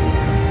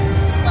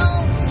 So,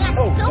 yeah,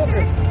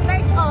 Joker.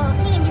 Oh,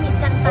 he didn't give me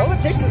 75. All it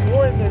takes is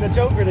one and a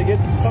Joker to get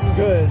something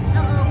good.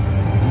 Uh-oh.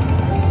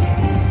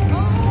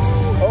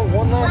 Oh,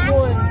 one last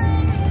one.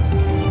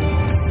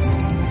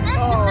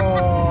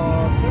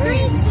 Oh,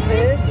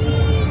 350.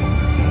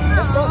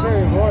 That's not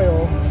very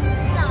royal.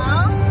 No.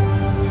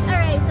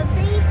 Alright, so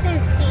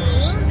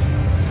 350.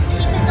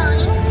 Keep it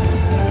going.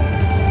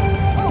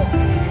 Oh.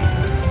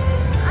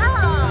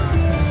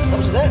 How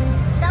much is that?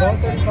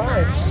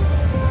 $1.35.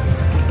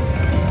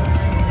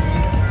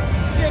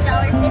 Do $1.50.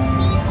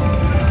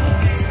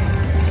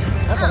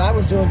 I thought I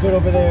was doing good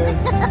over there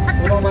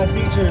with all my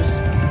features.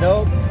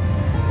 Nope.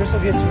 Crystal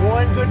gets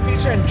one good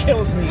feature and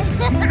kills me.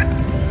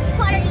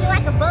 Squatter you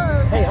like a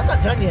bug. Hey, I'm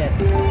not done yet.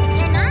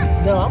 You're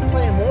not? No, I'm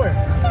playing more.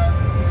 Okay.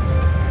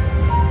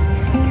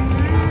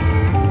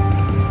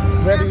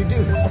 Whatever you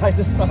do, decide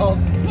to stop.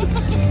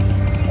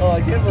 Oh,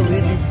 I can't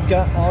believe you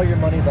got all your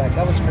money back.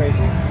 That was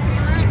crazy.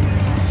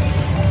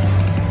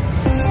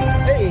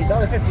 Hey,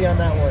 $1.50 on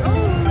that one. Oh,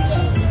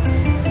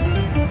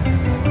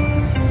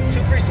 yay.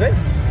 2 free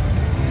spins.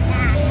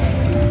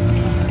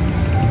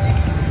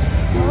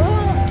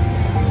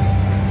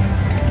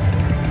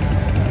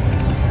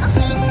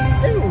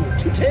 Ooh,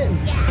 210.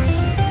 Yeah. I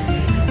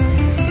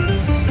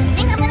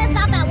think I'm gonna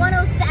stop at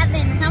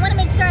 107. I wanna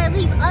make sure I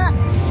leave up.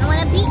 I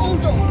wanna beat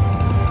Angel.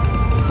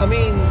 I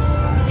mean,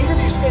 even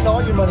if you spend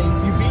all your money,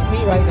 you beat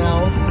me right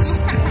now.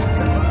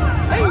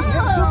 Hey, you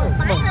have Joker.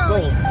 Come on,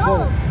 finally.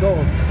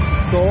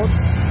 gold.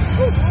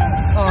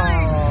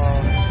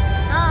 Oh.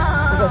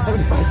 Was that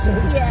 75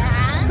 cents? Yeah.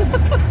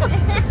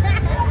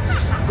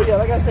 But yeah,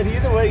 like I said,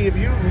 either way, if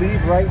you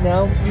leave right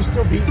now, you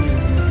still beat me.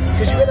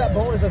 Because you get that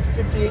bonus of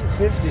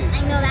 $58.50.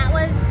 I know, that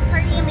was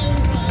pretty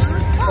amazing.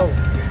 Oh.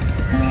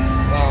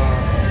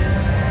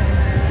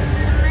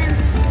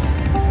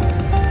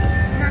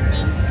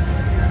 Nothing.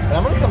 But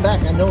I'm going to come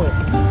back, I know it. No,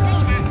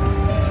 you're not.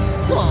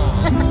 Come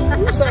on.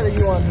 Whose side are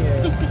you on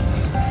here?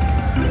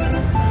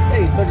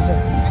 Hey, 30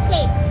 cents.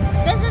 Okay,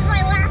 this is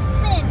my last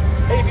spin.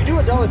 Hey, if you do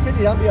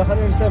 $1.50, that'll be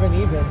 107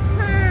 even.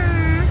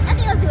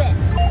 Okay, let's do it.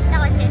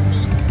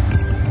 $1.50.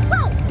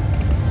 Whoa!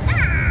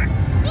 Man,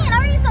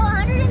 already so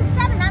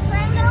 107. That's where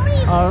I'm gonna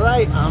leave. All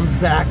right, I'm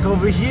back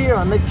over here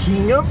on the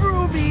King of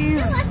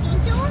Rubies. Good luck,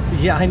 Angel.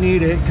 Yeah, I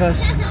need it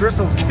because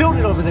Crystal killed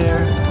it over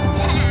there.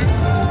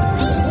 Yeah.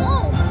 Wait,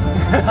 whoa.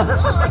 Whoa, I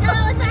thought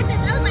I was back to, I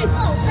was like,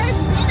 whoa, first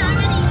spin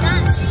already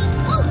got me.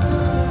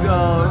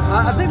 Oh.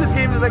 I think this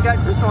game is like got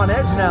Crystal on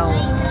edge now.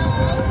 I know.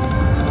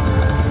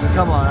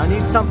 Come on, I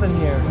need something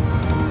here.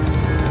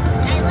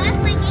 I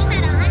left my game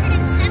at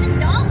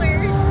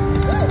 $107.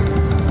 Woo!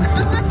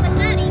 Good luck with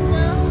that,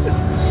 Angel.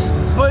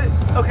 But,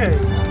 okay,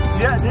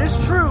 yeah, it is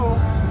true,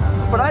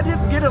 but I did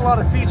get a lot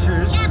of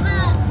features. Yeah,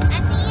 but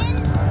at the end,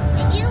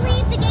 if you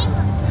leave the game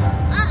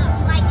up,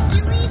 like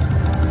if you leave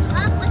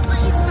up with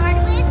what you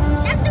started with,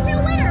 that's the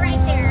real winner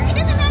right there. It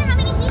doesn't matter how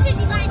many features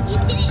you got if you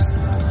didn't.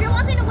 You're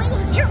walking away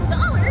with $0.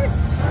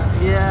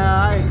 Yeah,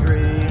 I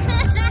agree.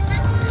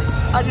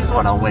 I just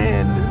want to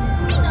win. I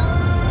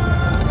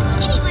know.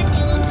 Maybe one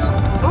day, Angel.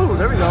 Oh,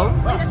 there we go.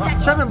 Wait a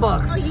second. $7. Oh,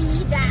 you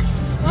need that.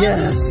 Oh,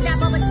 Yes. You need that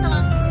Bubba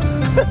Chunk.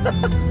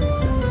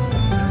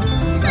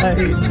 I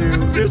hate you.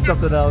 There's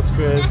something else,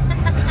 Chris.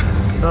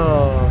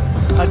 Oh,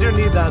 I do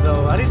need that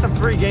though. I need some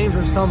free games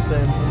or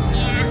something.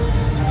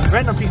 Yeah.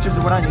 Random features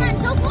are what I Come need.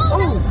 on, Joe. Whoa,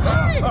 that looks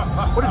good.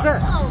 What is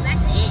that? Oh,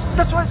 that's it.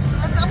 That's what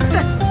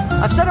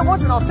I've said it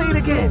once and I'll say it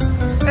again.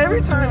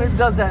 Every time it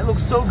does that, it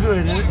looks so good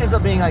and it ends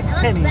up being like It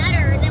looks pennies.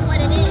 better than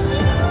what it is.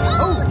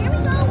 Oh, here we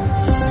go.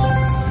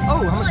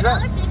 Oh, how much is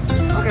that?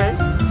 $1.50. Okay.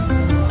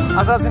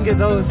 I thought I was gonna get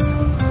those. I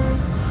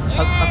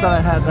thought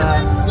I had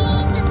that. Come on,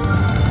 King.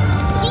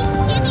 Keep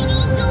giving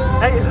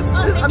Hey, is this,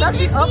 Oh, 50, I'm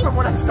actually 50? up from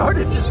when I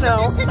started just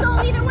now. This could go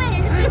either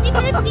way. It's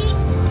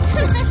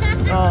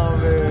 50-50. Oh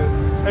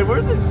man. Hey,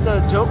 where's the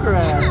Joker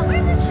at? Yeah,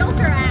 where's this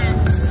Joker at?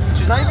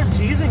 She's not even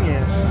teasing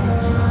it.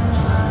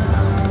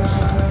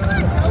 Come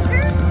on,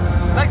 Joker.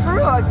 Like for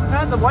real, like we've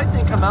had the white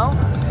thing come out.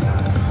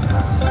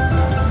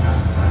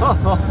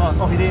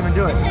 Oh, he didn't even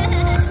do it.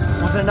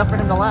 Wasn't enough for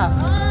him to laugh.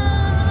 Oh,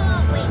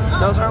 wait. Oh.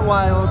 Those aren't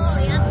wilds. Oh,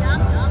 yep.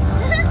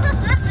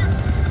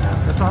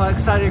 That's how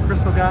excited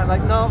Crystal got.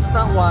 Like, no, it's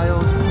not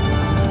wild.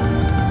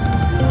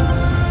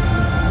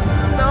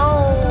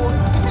 No.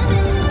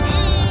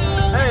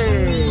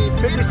 Hey,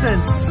 50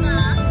 cents.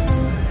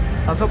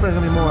 I was hoping it was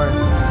gonna be more.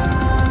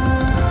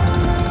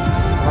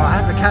 Oh, I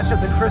have to catch up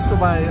to Crystal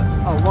by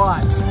a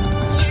lot.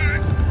 Yeah.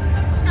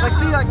 Like,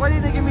 see, like, why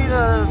didn't they give me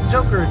the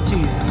Joker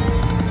tease?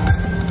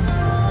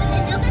 When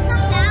the Joker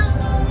comes out,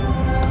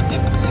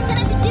 it's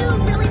gonna do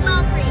really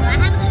well for you. I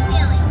have a good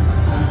feeling.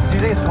 Do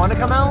you think it's going to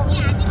come out?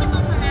 Yeah, I think it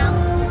will come out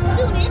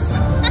soonish.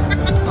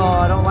 Oh,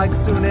 I don't like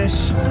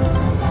soonish.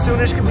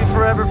 Soonish can be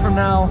forever from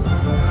now.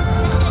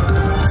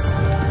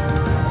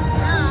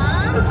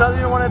 It doesn't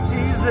even want to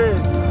tease it.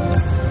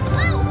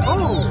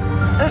 Oh,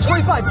 and it's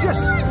 25. Yes,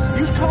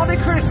 you called it,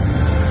 Chris.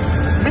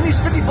 Mini's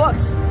 50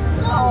 bucks.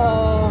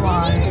 Oh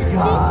my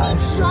gosh.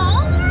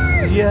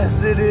 $50?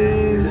 Yes, it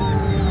is.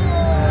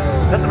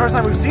 That's the first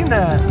time we've seen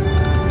that. Okay, so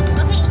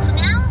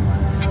now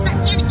I start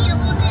panicking a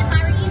little bit if I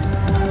were you.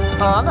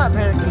 Oh, I'm not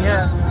panicking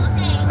yet.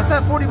 Okay. I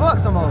said 40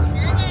 bucks almost.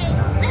 Okay.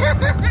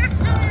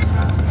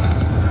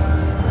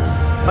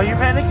 Are you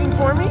panicking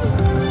for me?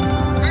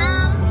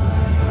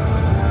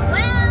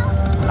 Well,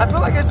 I feel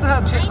like I still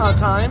have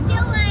time. I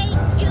feel like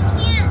you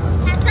can't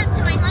catch up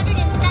to my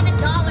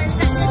 $107 at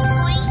this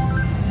point.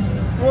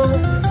 Well,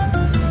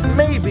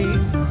 maybe,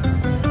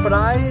 but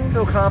I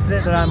feel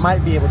confident that I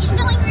might be able to. It's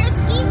feeling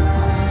risky.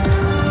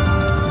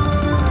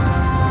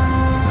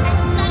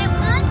 I've said it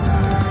once,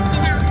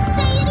 and I'll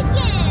say it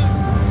again.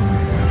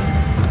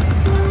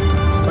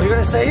 Are you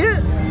gonna say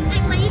it?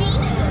 I'm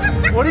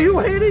waiting. What are you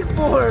waiting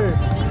for?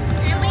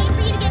 I'm waiting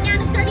for you to get down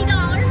to $30.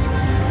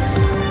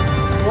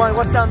 Why?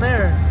 What's down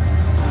there?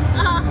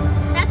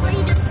 That's where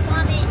you just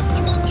plummet.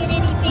 You won't get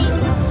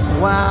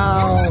anything.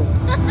 Wow.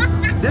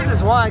 This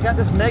is why I got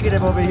this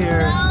negative over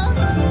here. Well,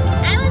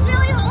 I was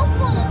really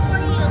hopeful for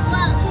you,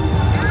 but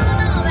I don't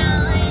know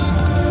about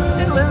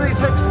it. It literally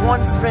takes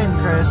one spin,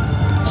 Chris.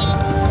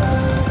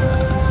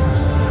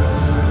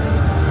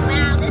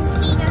 Wow, this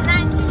king is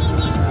not treating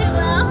you too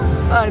well.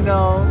 I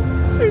know.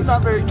 He's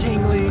not very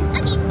kingly.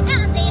 Okay,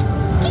 now I'll say it.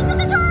 King of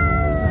the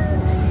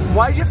Toads!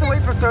 Why'd you have to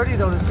wait for 30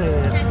 though to say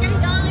it? At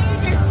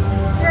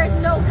 $30, there's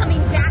no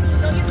coming back,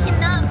 so you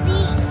cannot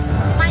beat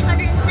my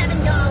 $107.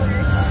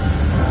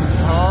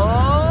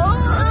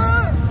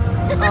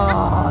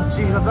 Oh,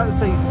 geez, I was about to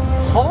say,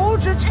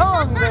 hold your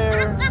tongue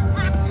there.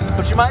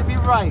 But you might be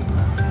right. I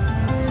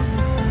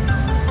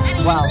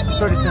mean, Wow, I could be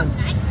 30 wrong.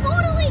 cents. I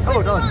totally could be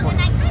no, wrong, it's and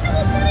I kind of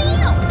hope that I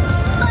am.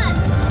 But,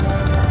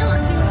 not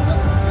too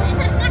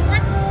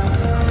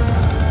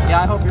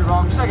Yeah, I hope you're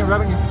wrong. Just so I can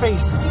rub it in your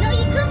face. You know,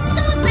 you could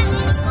stop at any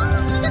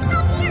moment. You could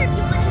stop here if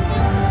you wanted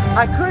to.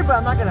 I could, but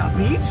I'm not gonna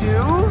beat you.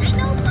 I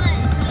know, but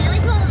the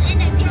other will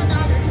end at $0.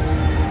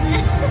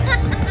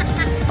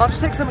 I'll just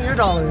take some of your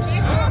dollars.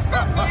 There's a little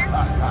something there.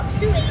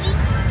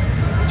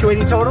 280.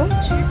 280 total?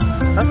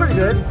 Yeah. That's pretty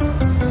good.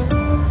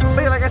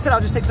 But yeah, like I said,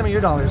 I'll just take some of your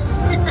dollars. I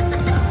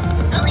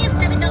only have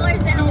 $7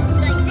 that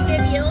I'll like to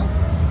give you.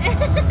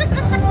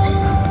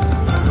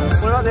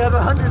 What about the other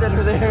 100 that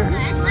are there?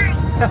 That's fine.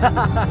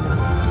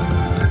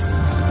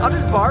 I'll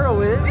just borrow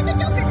it. Where's the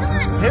Joker? Come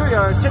on. Here we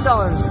are, $10.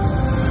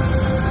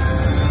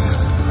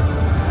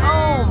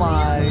 Oh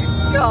my,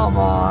 come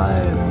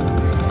on.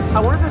 I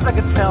wonder if there's like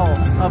a tell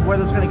of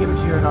whether it's gonna give it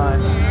to you or not.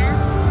 Yeah.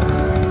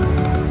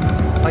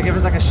 Like if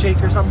it's like a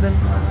shake or something.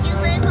 You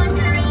live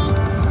under a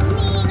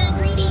mean,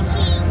 greedy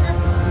king.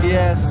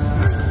 Yes.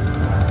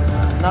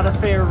 Not a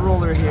fair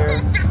ruler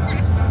here.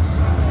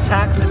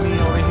 Taxing me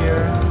over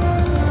here.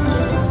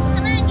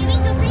 Come on, give me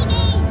 2 free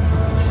games.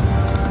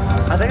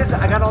 I think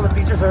I got all the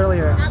features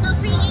earlier. Although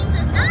free games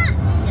is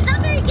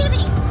not very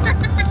giving.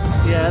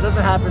 Yeah, it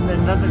doesn't happen,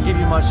 then it doesn't give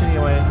you much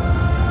anyway.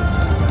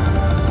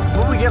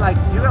 What we get, like,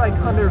 you got like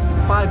under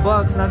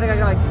 $5, and I think I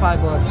got like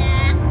 $5.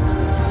 Yeah.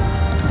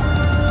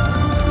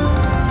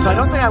 So I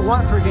don't think I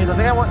want free games, I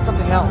think I want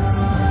something else.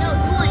 No,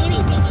 you want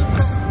anything.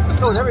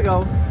 Oh, there we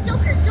go.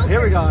 Joker.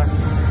 Here we go.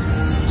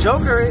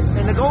 Joker,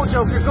 and the gold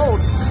Joker,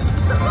 gold.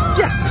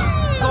 Yes!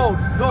 Gold.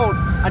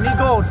 I need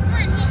gold. Come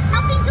on,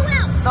 helping to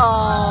out.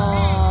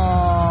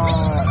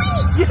 Oh.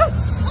 Wait. Yes!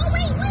 Oh,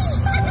 wait.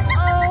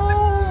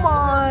 Oh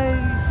my.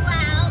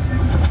 Wow.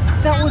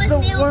 That was the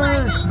nail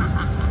worst.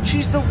 biting.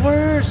 She's the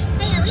worst.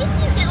 Hey, at least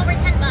you get over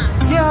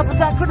 $10. Yeah, but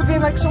that could have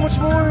been like so much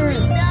more.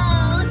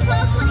 No,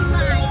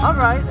 $12.25. All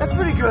right, that's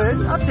pretty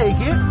good. I'll take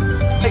it.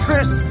 Hey,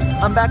 Chris,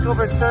 I'm back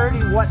over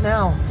 30. What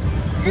now?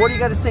 What do you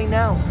got to say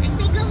now? I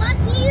say good luck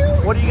to you.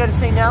 What do you got to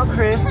say now,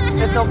 Chris?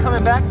 There's no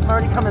coming back? I'm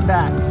already coming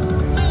back.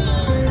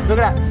 Hey. Look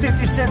at that,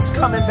 50 cents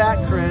coming back,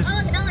 Chris.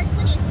 Oh,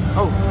 $1.20.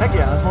 Oh, heck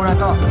yeah, that's more than I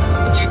thought.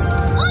 Yes.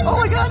 Oh, Oh,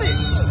 I got it.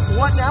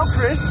 What now,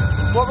 Chris?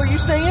 What were you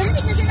saying?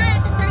 Because you're not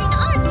at the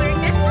 $30 mark.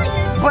 That's why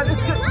you're But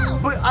it's good.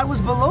 But I was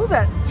below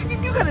that.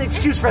 You got an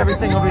excuse for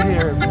everything over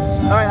here.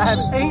 All right, I have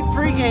 8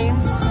 free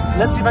games.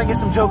 Let's see if I can get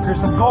some jokers,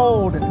 some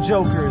gold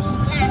jokers.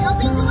 Yeah,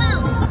 helping to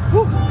out.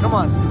 Whew, come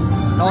on.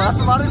 Oh, that's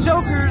a lot of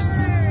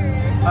jokers.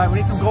 All right, we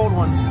need some gold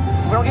ones.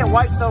 We don't get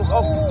whites though.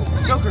 Oh,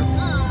 joker.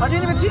 I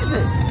didn't even tease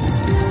it.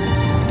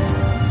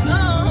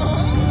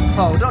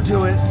 Oh, don't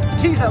do it.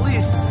 Tease at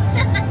least.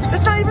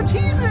 It's not even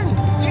teasing.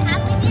 You're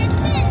halfway through your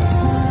spin.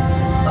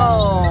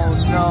 Oh,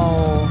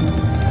 no.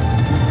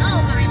 Oh,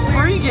 my word.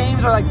 Free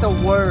games are like the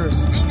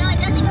worst. I know, it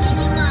doesn't give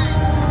you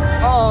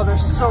much. Oh, they're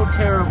so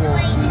terrible.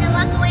 Wait, you're gonna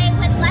walk away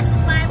with less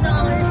than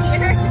 $5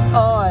 here.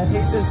 Oh, I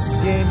hate this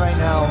game right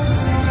now.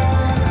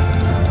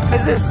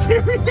 Is this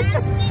serious?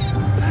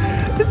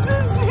 Is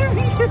this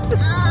serious?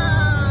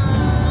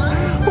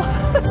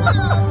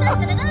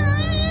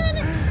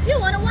 You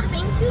want a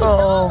whopping $2.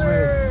 Oh,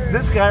 man.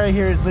 This guy right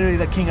here is literally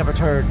the king of a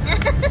turd.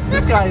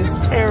 This guy is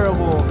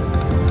terrible.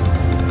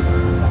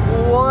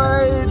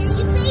 What? You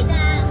say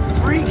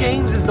that. Free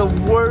games is the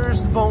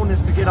worst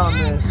bonus to get on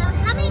this.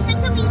 How many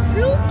times have we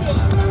improved it?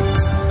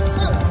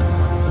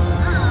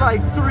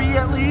 Like 3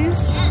 at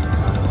least? Yeah.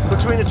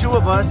 Between the 2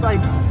 of us.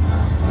 Like,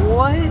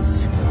 what?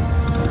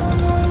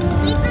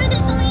 We've heard it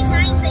so many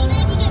times that even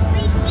if you get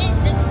free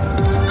spins, it's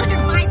under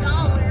 $5.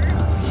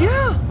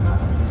 Yeah.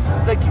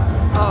 Like,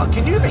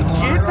 can you even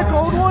get the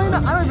gold one? I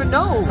don't even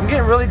know. I'm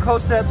getting really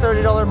close to that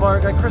 $30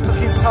 mark like Crystal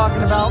keeps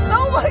talking about.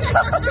 Oh my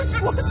gosh,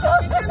 what the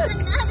heck?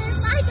 Another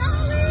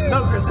 $5.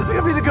 No, Chris, this is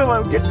gonna be the good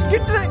one. Get to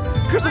that.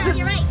 Crystal,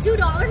 You're right,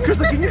 $2.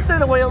 Crystal, can you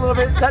stand away a little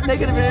bit? That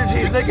negative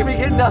energy is making me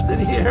get nothing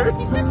here.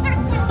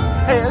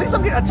 Hey, at least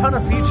I'm getting a ton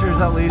of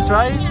features at least,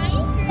 right? Yeah, I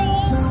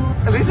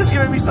agree. At least it's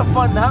giving me some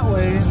fun that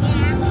way.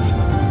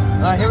 Yeah.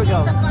 All right, here we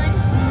go. The fun.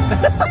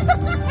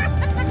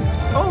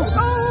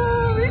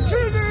 Oh,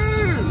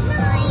 trigger!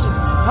 Nice.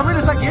 How many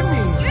does that give me?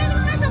 You're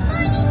having lots of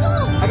fun, you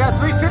too. I got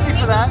 $350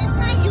 for that. This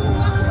time you will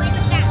walk away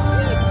with at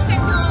least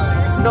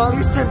 $10. No, at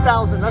least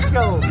 10,000. Let's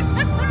go.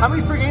 How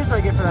many free games do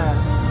I get for that?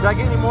 Do I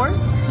get any more?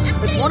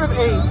 It's 1 of 8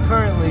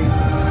 currently.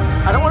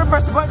 I don't want to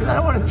press the button because I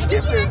don't want to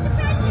skip it.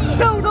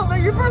 No, don't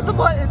make you press the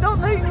button. Don't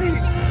make me.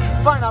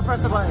 Fine, I'll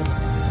press the button.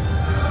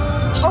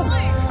 Oh,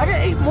 I got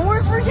 8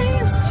 more free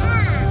games.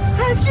 Yeah.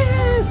 Heck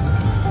yes.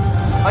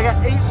 I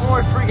got 8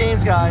 more free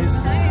games, guys.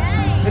 All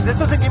right. If this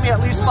doesn't give me at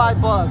least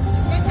 $5. This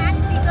has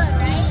to be good,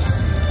 right?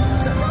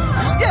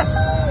 Yes.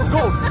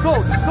 Gold,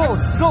 gold, gold,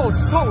 gold,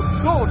 gold,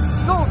 gold,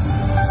 gold.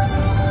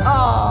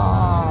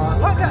 Ah,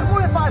 well, I got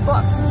more than $5.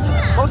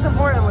 Yeah. Most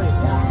importantly.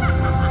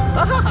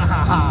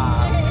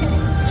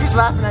 She's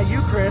laughing at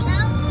you, Chris.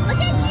 Well, look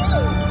at you.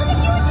 Look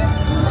at you with your...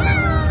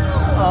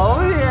 Wow.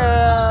 Oh,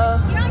 yeah.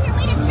 You're on your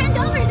way to $10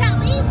 at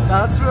least.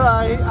 That's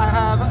right. I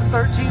have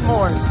 13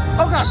 more.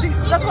 Oh, gosh. See,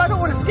 that's why I don't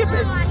want to skip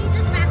it. He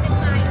just rapid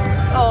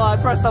fire. Oh, I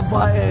pressed the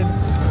button.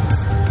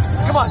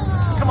 Come on.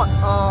 Come on.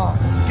 Oh,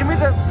 give me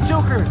the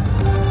Joker.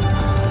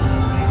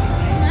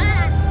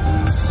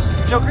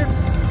 Joker.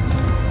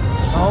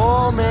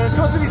 Oh, man. Let's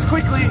go through these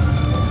quickly.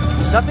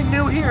 Nothing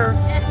new here.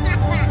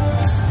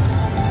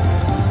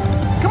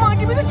 Come on,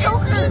 give me the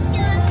Joker.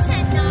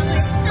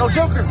 Oh,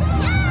 Joker.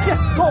 Yes,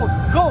 gold,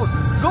 gold,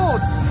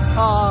 gold.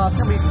 Oh, it's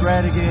going to be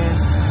red again.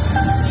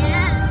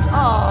 Yeah.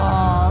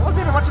 Oh, it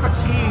wasn't even much of a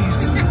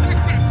tease.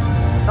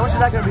 How much is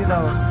that going to be,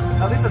 though?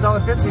 At least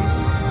 $1.50.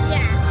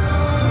 Yeah.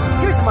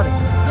 Give me some money.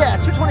 Yeah,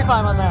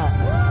 $2.25 on that.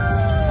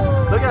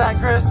 Look at that,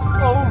 Chris.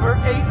 Over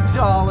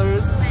 $8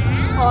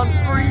 on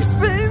free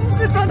spins.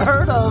 It's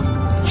unheard of.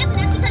 Yeah, but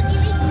that's because you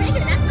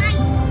re-triggered. That's why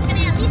you're going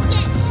to at least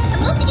get... The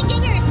most you can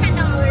get here is $10.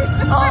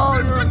 Oh,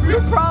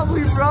 you're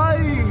probably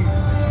right.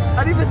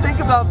 I didn't even think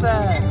about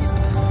that.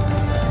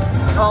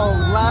 Oh,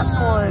 last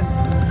one.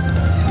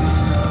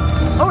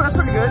 Oh, that's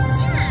pretty good.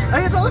 Yeah. I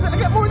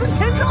got more than $10.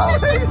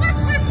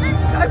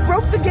 I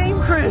broke the game,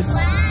 Chris.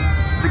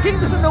 Wow. The game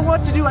doesn't know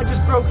what to do. I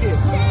just broke it.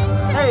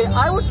 Hey,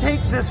 I will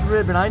take this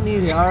ribbon. I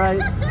need it, all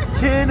right?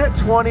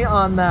 10-20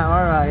 on that,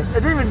 all right.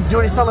 It didn't even do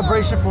any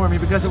celebration for me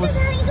because it was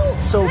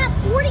so... You're at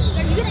 40. Are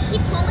you going to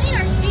keep pulling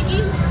or should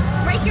you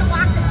break your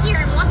losses here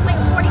and walk away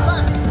with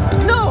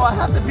 $40? No, I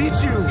have to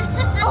beat you.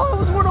 Oh, it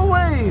was one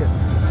away.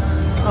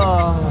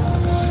 Oh.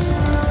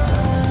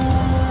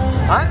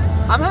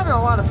 I'm having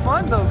a lot of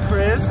fun though,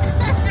 Chris.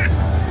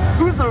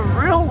 Who's the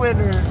real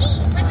winner? Me,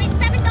 with my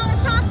 $7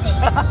 profit.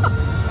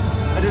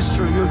 That is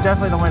true. You're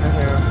definitely the winner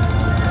here.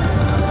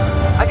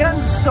 I got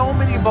so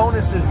many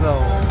bonuses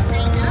though.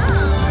 I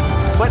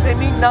know. But they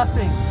mean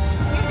nothing.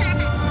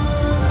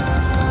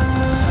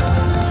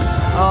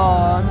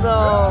 Oh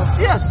no.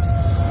 Yes.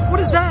 What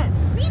is that?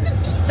 Read the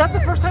features. That's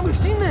the first time we've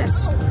seen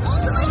this. Oh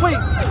my Wait.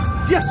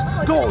 God. Yes.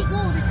 Oh, Gold.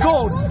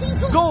 Gold.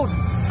 Gold.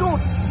 Gold.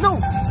 No.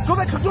 Go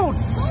back to gold.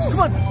 Come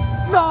on.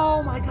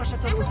 No. My gosh, I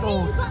thought it was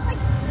gold. You got like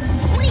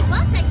 $20,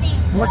 I think.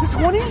 Was it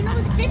 20? No, it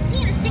was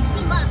 15 or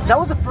 16 bucks. That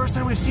was the first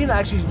time we've seen it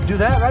actually do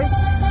that, right?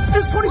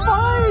 It's 25!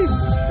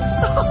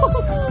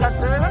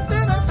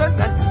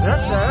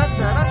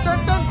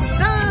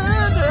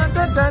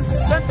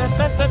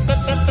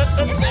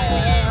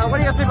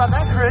 about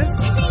that, Chris.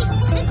 I say,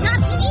 good job,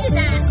 you needed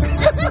that.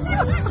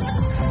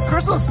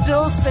 Crystal's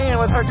still staying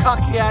with her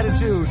cocky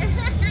attitude.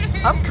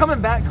 I'm coming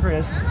back,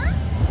 Chris.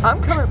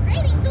 I'm coming. That's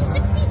great. It's still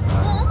 60,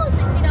 well, almost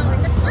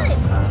 $60. That's good.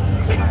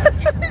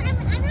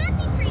 I'm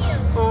happy for you.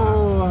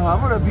 Oh, I'm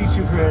gonna beat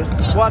you,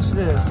 Chris. Watch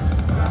this.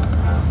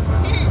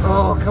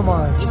 Oh, come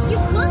on. You could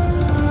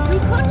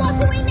walk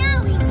away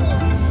now,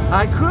 Eagle.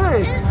 I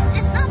could.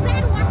 It's not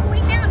bad to walk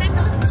away now.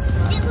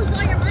 Didn't lose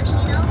all your money,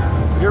 you know?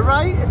 You're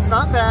right. It's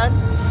not bad,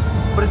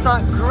 but it's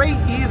not great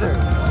either.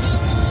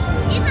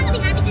 He's not gonna be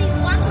happy that you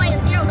walked away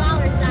with $0,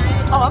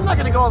 guys. Oh, I'm not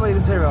gonna go all the way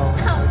to zero.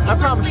 I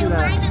promise you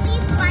that. At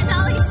least $5.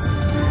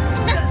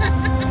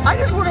 I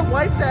just want to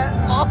wipe that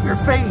off your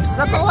face.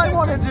 That's all I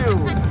want to do.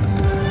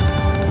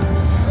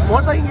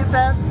 Once I can get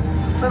that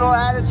little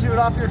attitude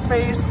off your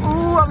face,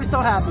 ooh, I'll be so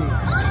happy.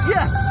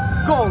 Yes,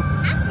 gold.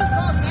 That's the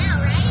gold now,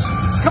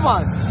 right? Come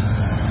on.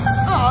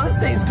 Oh, this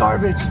thing's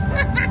garbage.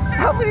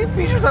 How many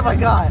features have I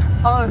got?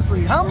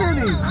 Honestly, how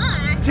many?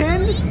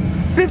 10?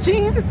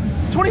 15?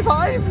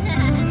 25?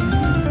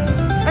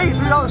 Hey,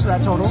 $3 for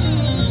that total.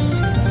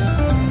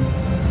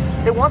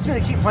 It wants me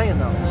to keep playing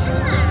though.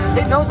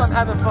 It knows I'm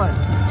having fun.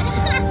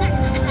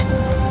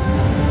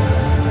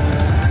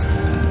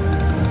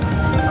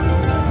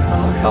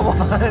 Oh, come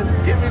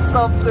on. Give me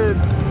something.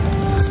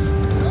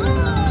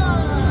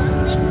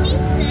 Ooh, 60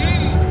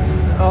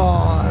 cents.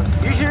 Oh,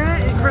 you hear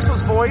it in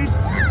Crystal's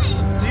voice?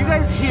 Do you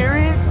guys hear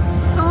it?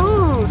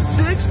 Ooh,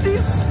 60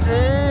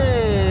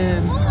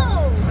 cents.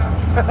 Whoa.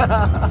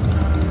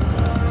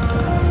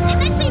 I'm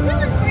actually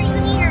rooting for you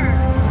here.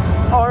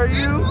 Are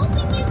you? I'm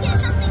hoping you get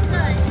something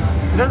good.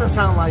 It doesn't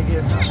sound like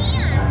it. Yeah, I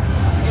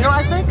am. You know,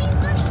 I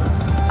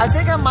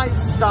think I might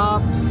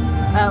stop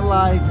at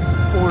like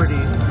 40. I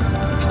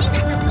think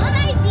that's a good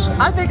idea.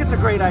 I think it's a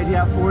great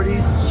idea at 40. Yeah.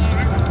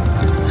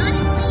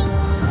 Honestly,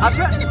 I've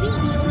you're got- gonna beat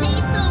me, okay?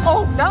 So.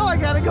 Oh, now I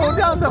gotta go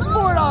down to $4. No,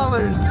 don't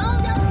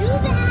do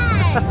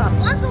that.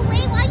 Walk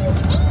away while you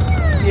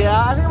can.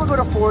 Yeah, I think I'm gonna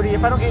go to 40.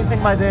 If I don't get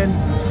anything by then,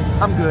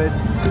 I'm good.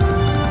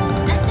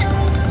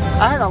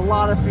 I had a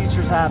lot of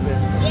features happen.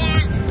 Yeah,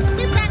 just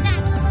that's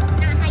not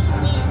how you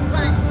win,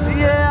 but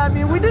Yeah, I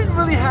mean, we didn't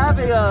really have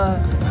a,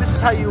 this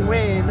is how you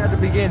win at the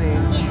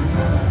beginning. yeah.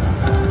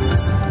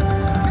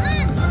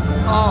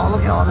 Come on. Oh,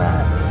 look at all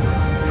that.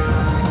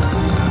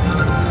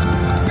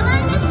 Come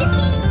on, Mr.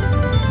 King.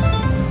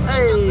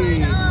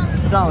 Hey,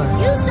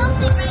 $1. Use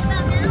something right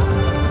about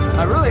now.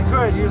 I really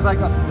could use like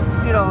a,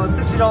 you know, a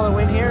 $60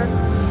 win here.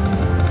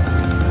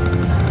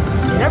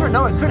 You never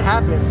know, it could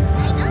happen. I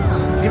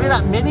know. Give me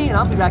that mini and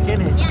I'll be back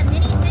in it. Yeah,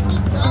 mini's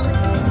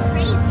 $50, which is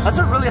crazy. That's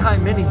a really high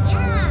mini.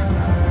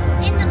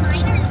 Yeah. And the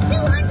miner is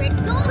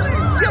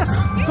 $200. Yes,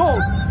 gold.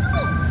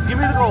 Give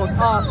me the gold.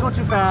 Oh, it's going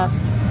too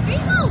fast. Here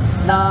you go.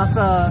 Nah, it's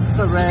a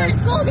red. It's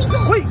golden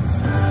gold. Wait.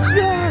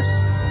 Yes.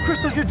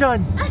 Crystal, you're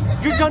done.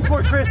 You're done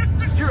for, Chris.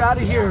 You're out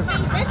of here.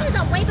 Wait, this is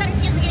a way better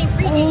chance of getting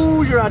free games.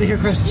 Oh, you're out of here,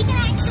 Chris. You can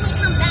actually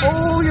come back.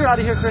 Oh, you're out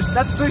of here, Chris.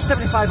 That's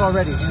 $3.75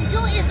 already.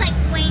 Jewel is like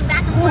swaying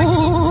back and forth in his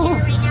chair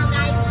right now,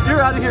 guys.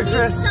 You're out of here, He's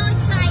Chris. so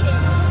excited.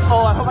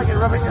 Oh, I hope I can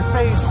rub it in your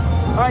face.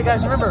 All right,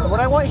 guys, remember, what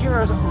I want here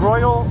is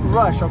Royal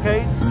Rush,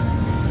 okay?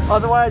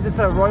 Otherwise, it's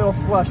a Royal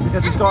Flush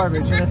because it's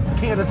garbage and it's the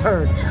king of the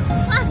turds.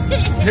 Plus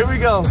it. Here we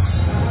go.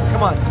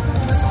 Come on.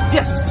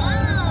 Yes. Wow.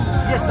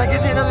 Yes, that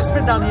gives me another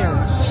spin down here.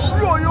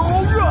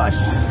 Royal Rush.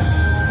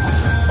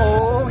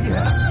 Oh,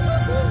 yes.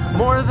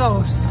 More of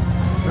those.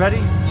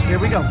 Ready? Here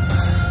we go.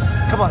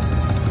 Come on.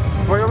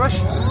 Royal Rush.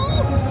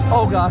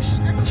 Oh, gosh.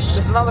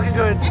 This is not looking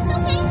good. That's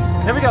okay.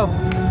 Here we go.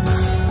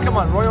 Come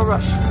on, Royal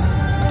Rush.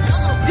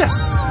 Yes.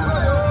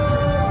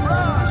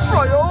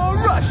 Royal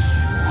Rush.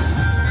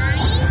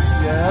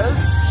 Nice. Yes.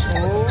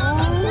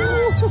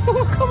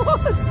 Oh, come on.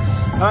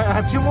 All right, I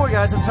have 2 more,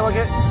 guys, until I'm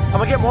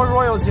gonna get more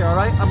Royals here, all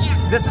right?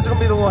 This is gonna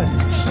be the one.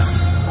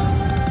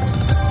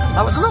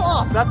 I was a little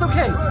off, that's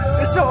okay.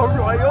 It's still a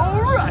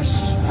Royal Rush.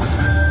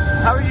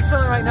 How are you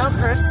feeling right now,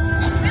 Chris?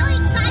 I'm really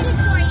excited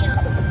for you.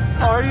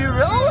 Are you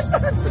real? Oh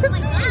my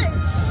gosh.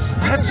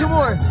 I have 2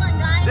 more.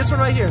 This one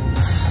right here.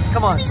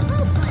 Come on.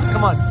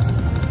 Come on.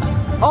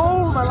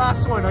 Oh, my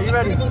last one. Are you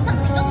ready? It's gonna be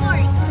something, don't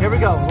worry. Here we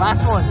go.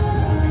 Last one.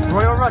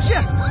 Royal Rush.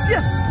 Yes.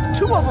 Yes.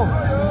 2 of them.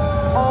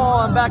 Oh,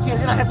 I'm back in.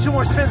 And I have 2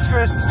 more spins,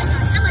 Chris. Oh my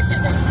God, how much is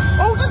it?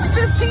 Oh, it's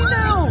 15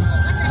 now.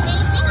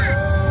 Oh, what's the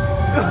name?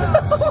 Hang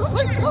on. Oh,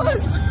 my God.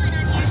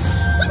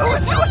 What's going on here? Oh, What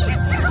it's the heck?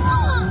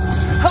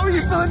 How are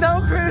you feeling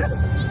now, Chris?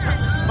 Hang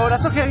on. Oh,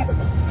 that's okay.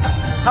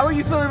 How are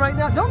you feeling right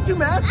now? Don't do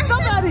math.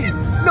 Stop adding.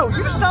 No,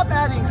 you stop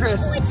adding,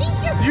 Chris. Oh, I think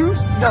No. you're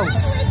tied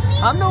with me.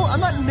 I'm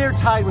not near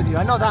tied with you.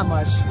 I know that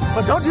much.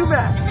 But don't do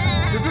math.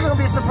 This is gonna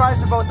be a surprise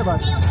for both of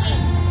us.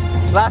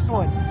 Okay. Last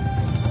one.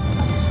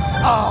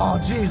 Oh,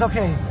 jeez.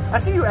 Okay. I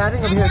see you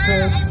adding over here,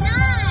 Chris.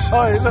 Nice.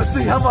 All right, let's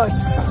see how much.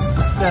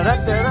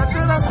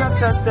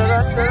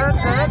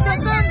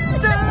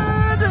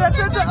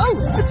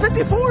 Oh, it's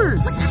 54.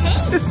 What the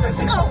heck? It's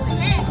 54. Oh,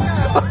 heck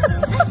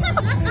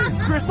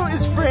no. Crystal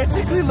is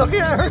frantically looking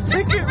at her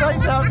ticket right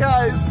now,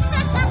 guys.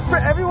 For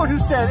everyone who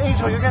said,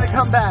 Angel, you're going to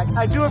come back,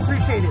 I do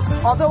appreciate it.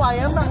 Although I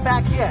am not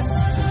back yet,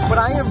 but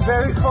I am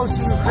very close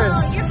to you, Chris.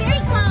 Oh, you're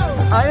very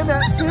close. I am at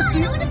Press the 50.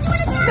 button. I want to see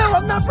what it does. No,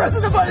 I'm not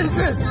pressing the button,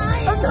 Chris.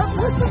 I'm not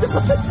pressing the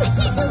button. I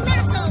can't do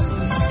that, so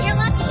you're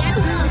lucky. I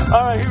don't know.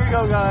 All right, here we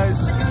go, guys.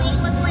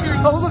 What's going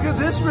on? Oh, look at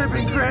this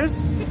ribbon,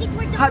 Chris.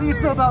 $54. How do you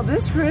feel about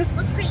this, Chris?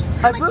 Looks great.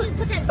 How much does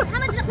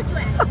that put you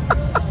at?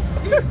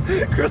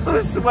 Crystal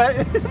is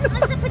sweating. How much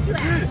does that put you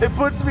at? It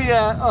puts me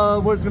at,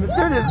 what's going to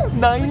turn it?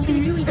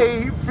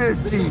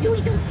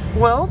 $98.50.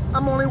 Well,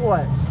 I'm only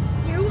what?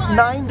 You are.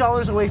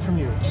 $9 away from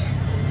you.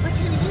 What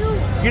you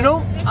gonna do? You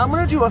know, I'm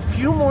going to do a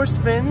few more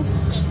spins.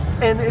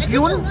 And if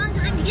you want a long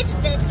time to get to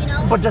this, you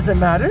know. But does it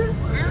matter? I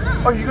don't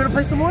know. Are you going to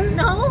play some more?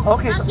 No.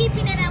 Okay. I'm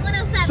keeping it at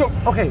 107. So,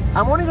 okay,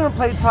 I'm only going to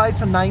play probably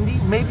to 90,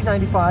 maybe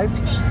 95.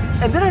 Okay.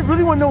 And then I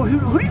really want to know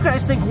who do you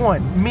guys think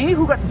won? Me,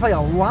 who got to play a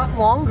lot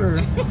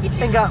longer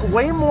and got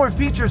way more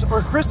features,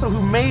 or Crystal, who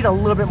made a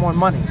little bit more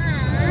money?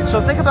 So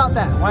think about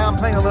that, why I'm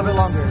playing a little bit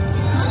longer.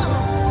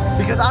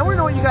 Because I want to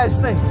know what you guys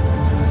think.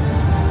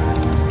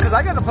 Because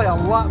I got to play a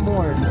lot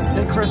more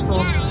than Crystal.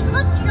 Yeah, and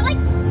look, you're like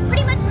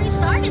pretty much where you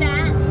started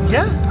at.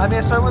 Yeah, I mean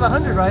I started with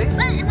 100, right? But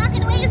I'm not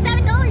going to wait you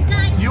 $7,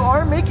 guys. You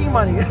are making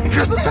money.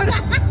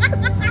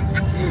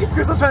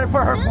 Crystal's trying to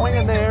put her point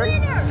in there.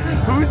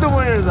 Who's the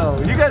winner though?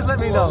 You guys let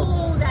me know.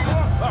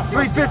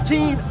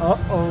 315.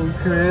 Uh-oh,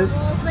 Chris.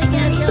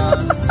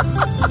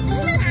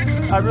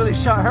 I really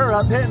shot her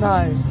up, didn't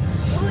I?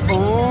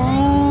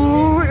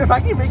 Oh, if I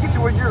can make it to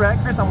where you're at,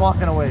 Chris, I'm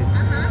walking away.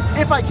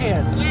 If I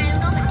can. Yeah,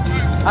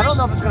 I don't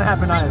know if it's going to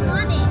happen either.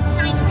 I wanted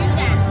trying to do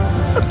that.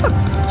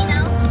 You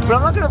know? But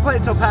I'm not going to play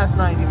until past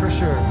 90 for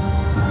sure.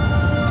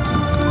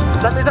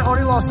 That means I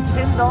already lost $10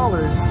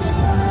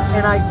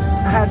 and I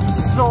had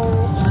so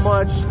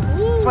much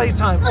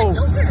playtime. Oh,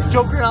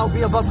 Joker and I'll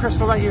be above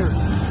Crystal right here.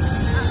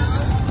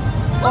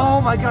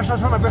 Oh my gosh, I was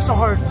hurting my breast so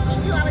hard. Me too.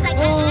 I was like, I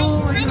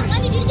kind of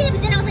wanted you to get it,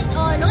 but then I was like,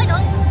 oh, no, I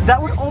don't. That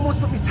would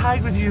almost put me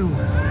tied with you.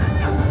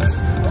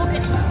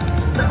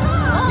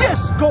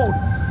 Yes, gold.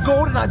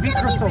 Gold and I beat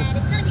Crystal.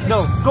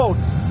 No, gold.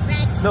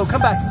 Red. No,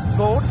 come back.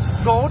 Gold,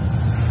 gold.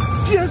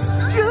 Yes,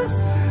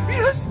 yes,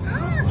 yes.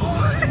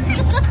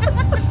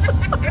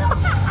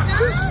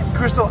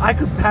 Crystal, I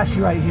could pass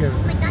you right here.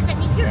 Oh my gosh, I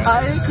think you're...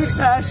 I could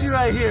pass you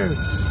right here.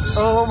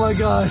 Oh my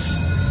gosh.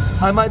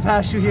 I might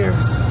pass you here.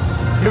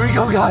 Here we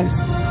go,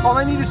 guys. All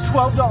I need is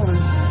 $12 and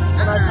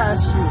I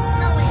pass you.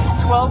 No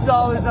way.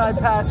 $12 and I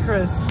pass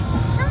Chris.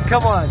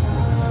 Come on.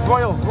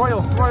 Royal,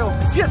 Royal, Royal.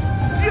 Yes,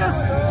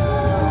 yes.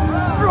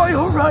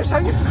 Royal Rush.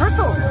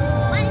 Crystal,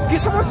 get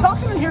someone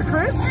talking in here,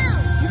 Chris.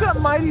 You got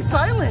mighty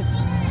silent.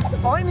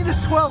 All I need is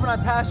 12 and I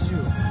pass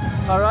you.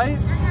 All right?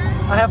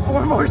 I have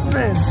 4 more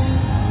spins.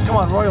 Come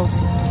on, Royals.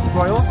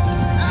 Royal.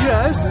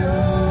 Yes.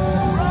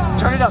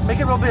 Turn it up. Make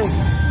it real big.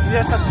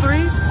 Yes, that's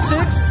 3,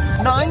 6,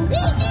 9.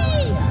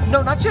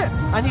 No, not yet.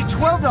 I need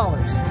 $12.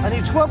 I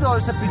need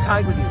 $12 to be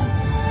tied with you.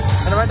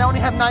 And right now I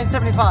only have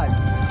 $9.75.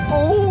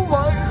 Oh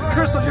my.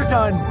 Crystal, you're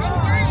done.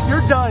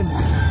 You're done.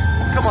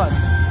 Come on.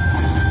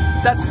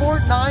 That's 4,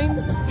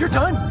 9. You're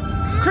done.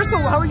 Crystal,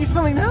 how are you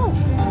feeling now?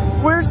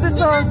 Where's this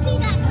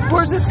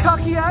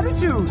cocky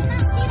attitude?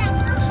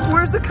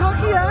 Where's the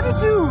cocky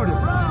attitude?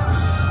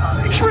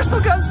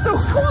 Crystal got so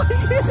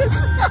quiet.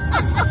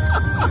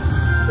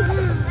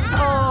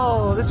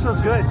 Oh, this feels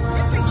good.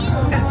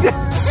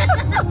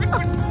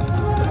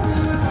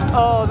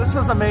 Oh, this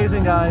feels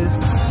amazing,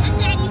 guys. I'm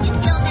glad you can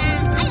feel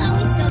that. I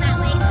always feel that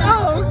way. So I'm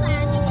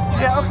glad you can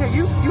feel Yeah, okay,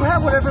 you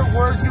have whatever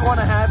words you want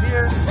to have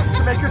here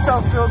to make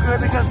yourself feel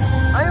good, because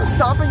I am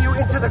stomping you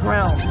into the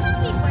ground. I'm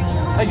happy for you.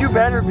 And you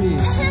better be.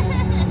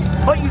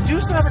 But you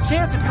do still have a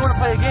chance if you want to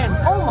play again.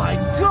 Oh my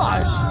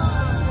gosh!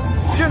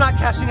 You're not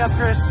catching up,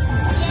 Chris.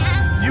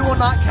 Yeah? You will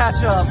not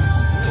catch up.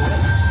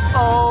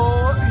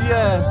 Oh,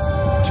 yes.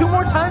 2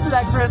 more times of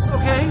that, Chris,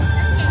 okay?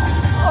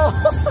 Oh,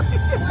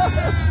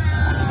 yes.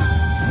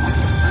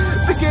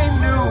 The game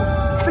knew.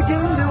 The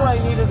game knew I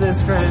needed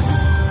this, Chris. It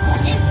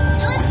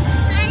was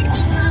tired of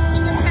being called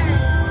King of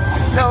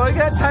Turns. No, I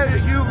got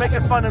tired of you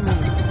making fun of me.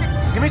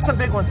 Give me some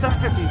big ones.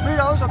 $7.50.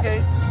 $3,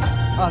 okay.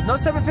 No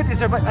 $7.50s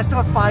there, but I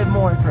still have 5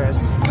 more,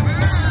 Chris.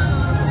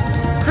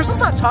 Wow. Crystal's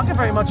not talking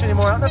very much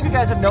anymore. I don't know if you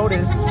guys have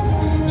noticed.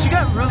 She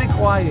got really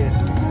quiet.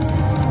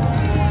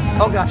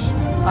 Oh gosh.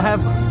 I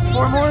have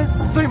 4 more?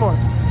 3 more.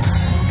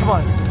 Come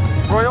on.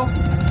 Royal.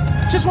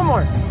 Just 1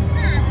 more.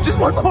 Just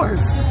 1 more.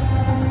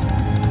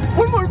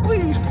 1 more,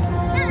 please.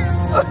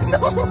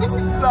 No.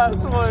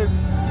 Last one.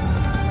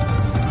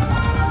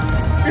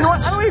 You know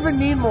what? I don't even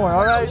need more,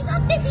 alright? You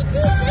got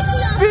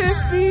 52.50 off.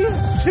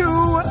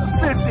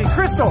 52.50.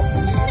 Crystal,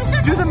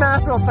 do the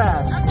math real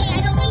fast. Okay,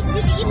 I don't need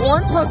to.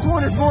 1 plus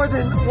 1 is more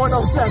than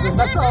 107.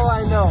 That's all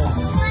I know. Oh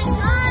my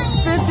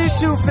god.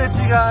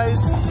 52.50,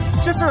 guys.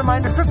 Just a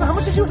reminder, Crystal, how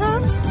much did you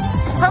have?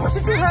 How much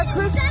did you have,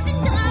 Chris?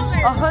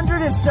 $7.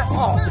 107.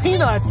 Oh,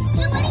 peanuts.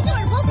 You know what?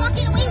 We're both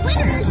walking away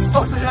winners.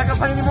 Oh, so you're not gonna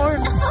play anymore?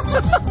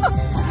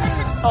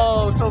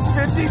 Oh, so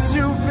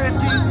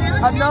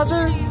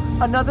 52.50.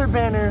 Another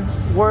banner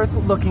worth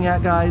looking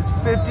at, guys.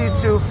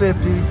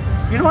 52.50.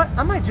 You know what?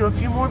 I might do a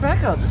few more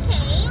backups.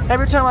 Okay.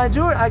 Every time I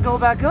do it, I go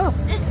back up.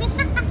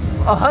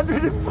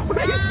 147.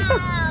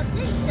 Wow,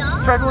 good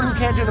job. For everyone who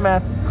can't do the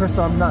math,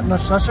 Crystal, I'm not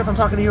sure if I'm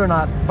talking to you or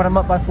not, but I'm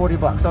up by 40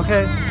 bucks,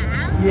 okay?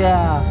 Yeah.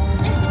 Yeah.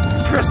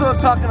 Crystal is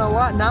talking a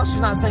lot. Now she's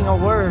not saying a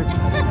word.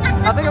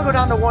 I think I'll go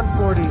down to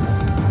 140.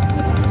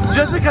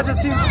 Just because it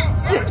seems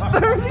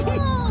 630.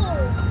 Oh,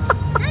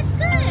 that's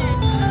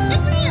good.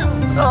 Good for you.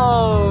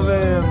 Oh,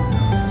 man.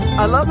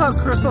 I love how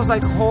Crystal's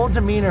like whole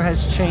demeanor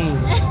has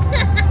changed.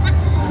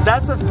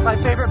 That's my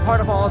favorite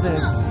part of all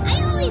this.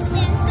 I always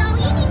win, so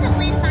you need to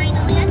win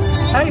finally.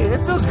 That's good. Hey,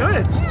 it feels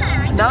good.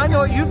 Yeah, Now I know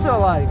what you feel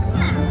like.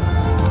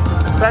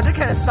 Yeah. But I did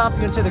kind of stomp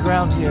you into the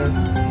ground here.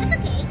 That's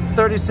okay.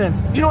 30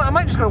 cents. You know what? I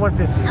might just go to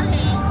 150.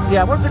 Okay.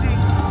 Yeah, 150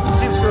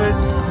 seems good.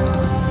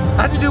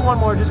 I have to do one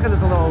more just because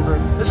it's a little over.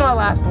 This is my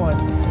last one.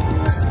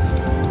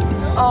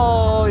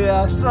 Oh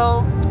yeah,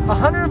 so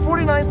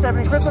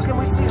 149.70. Crystal, can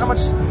we see how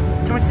much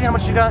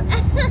you got?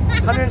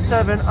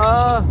 107.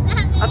 I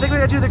think we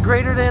gotta do the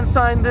greater than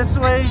sign this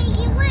way.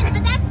 Okay, you won,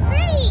 but that's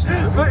great.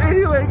 But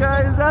anyway,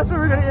 guys, that's where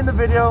we're gonna end the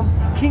video.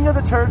 King of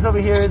the turds over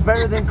here is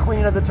better than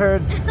queen of the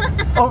turds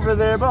over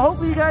there. But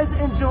hopefully you guys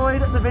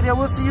enjoyed the video.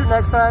 We'll see you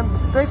next time.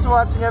 Thanks for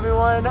watching,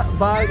 everyone.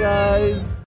 Bye, guys.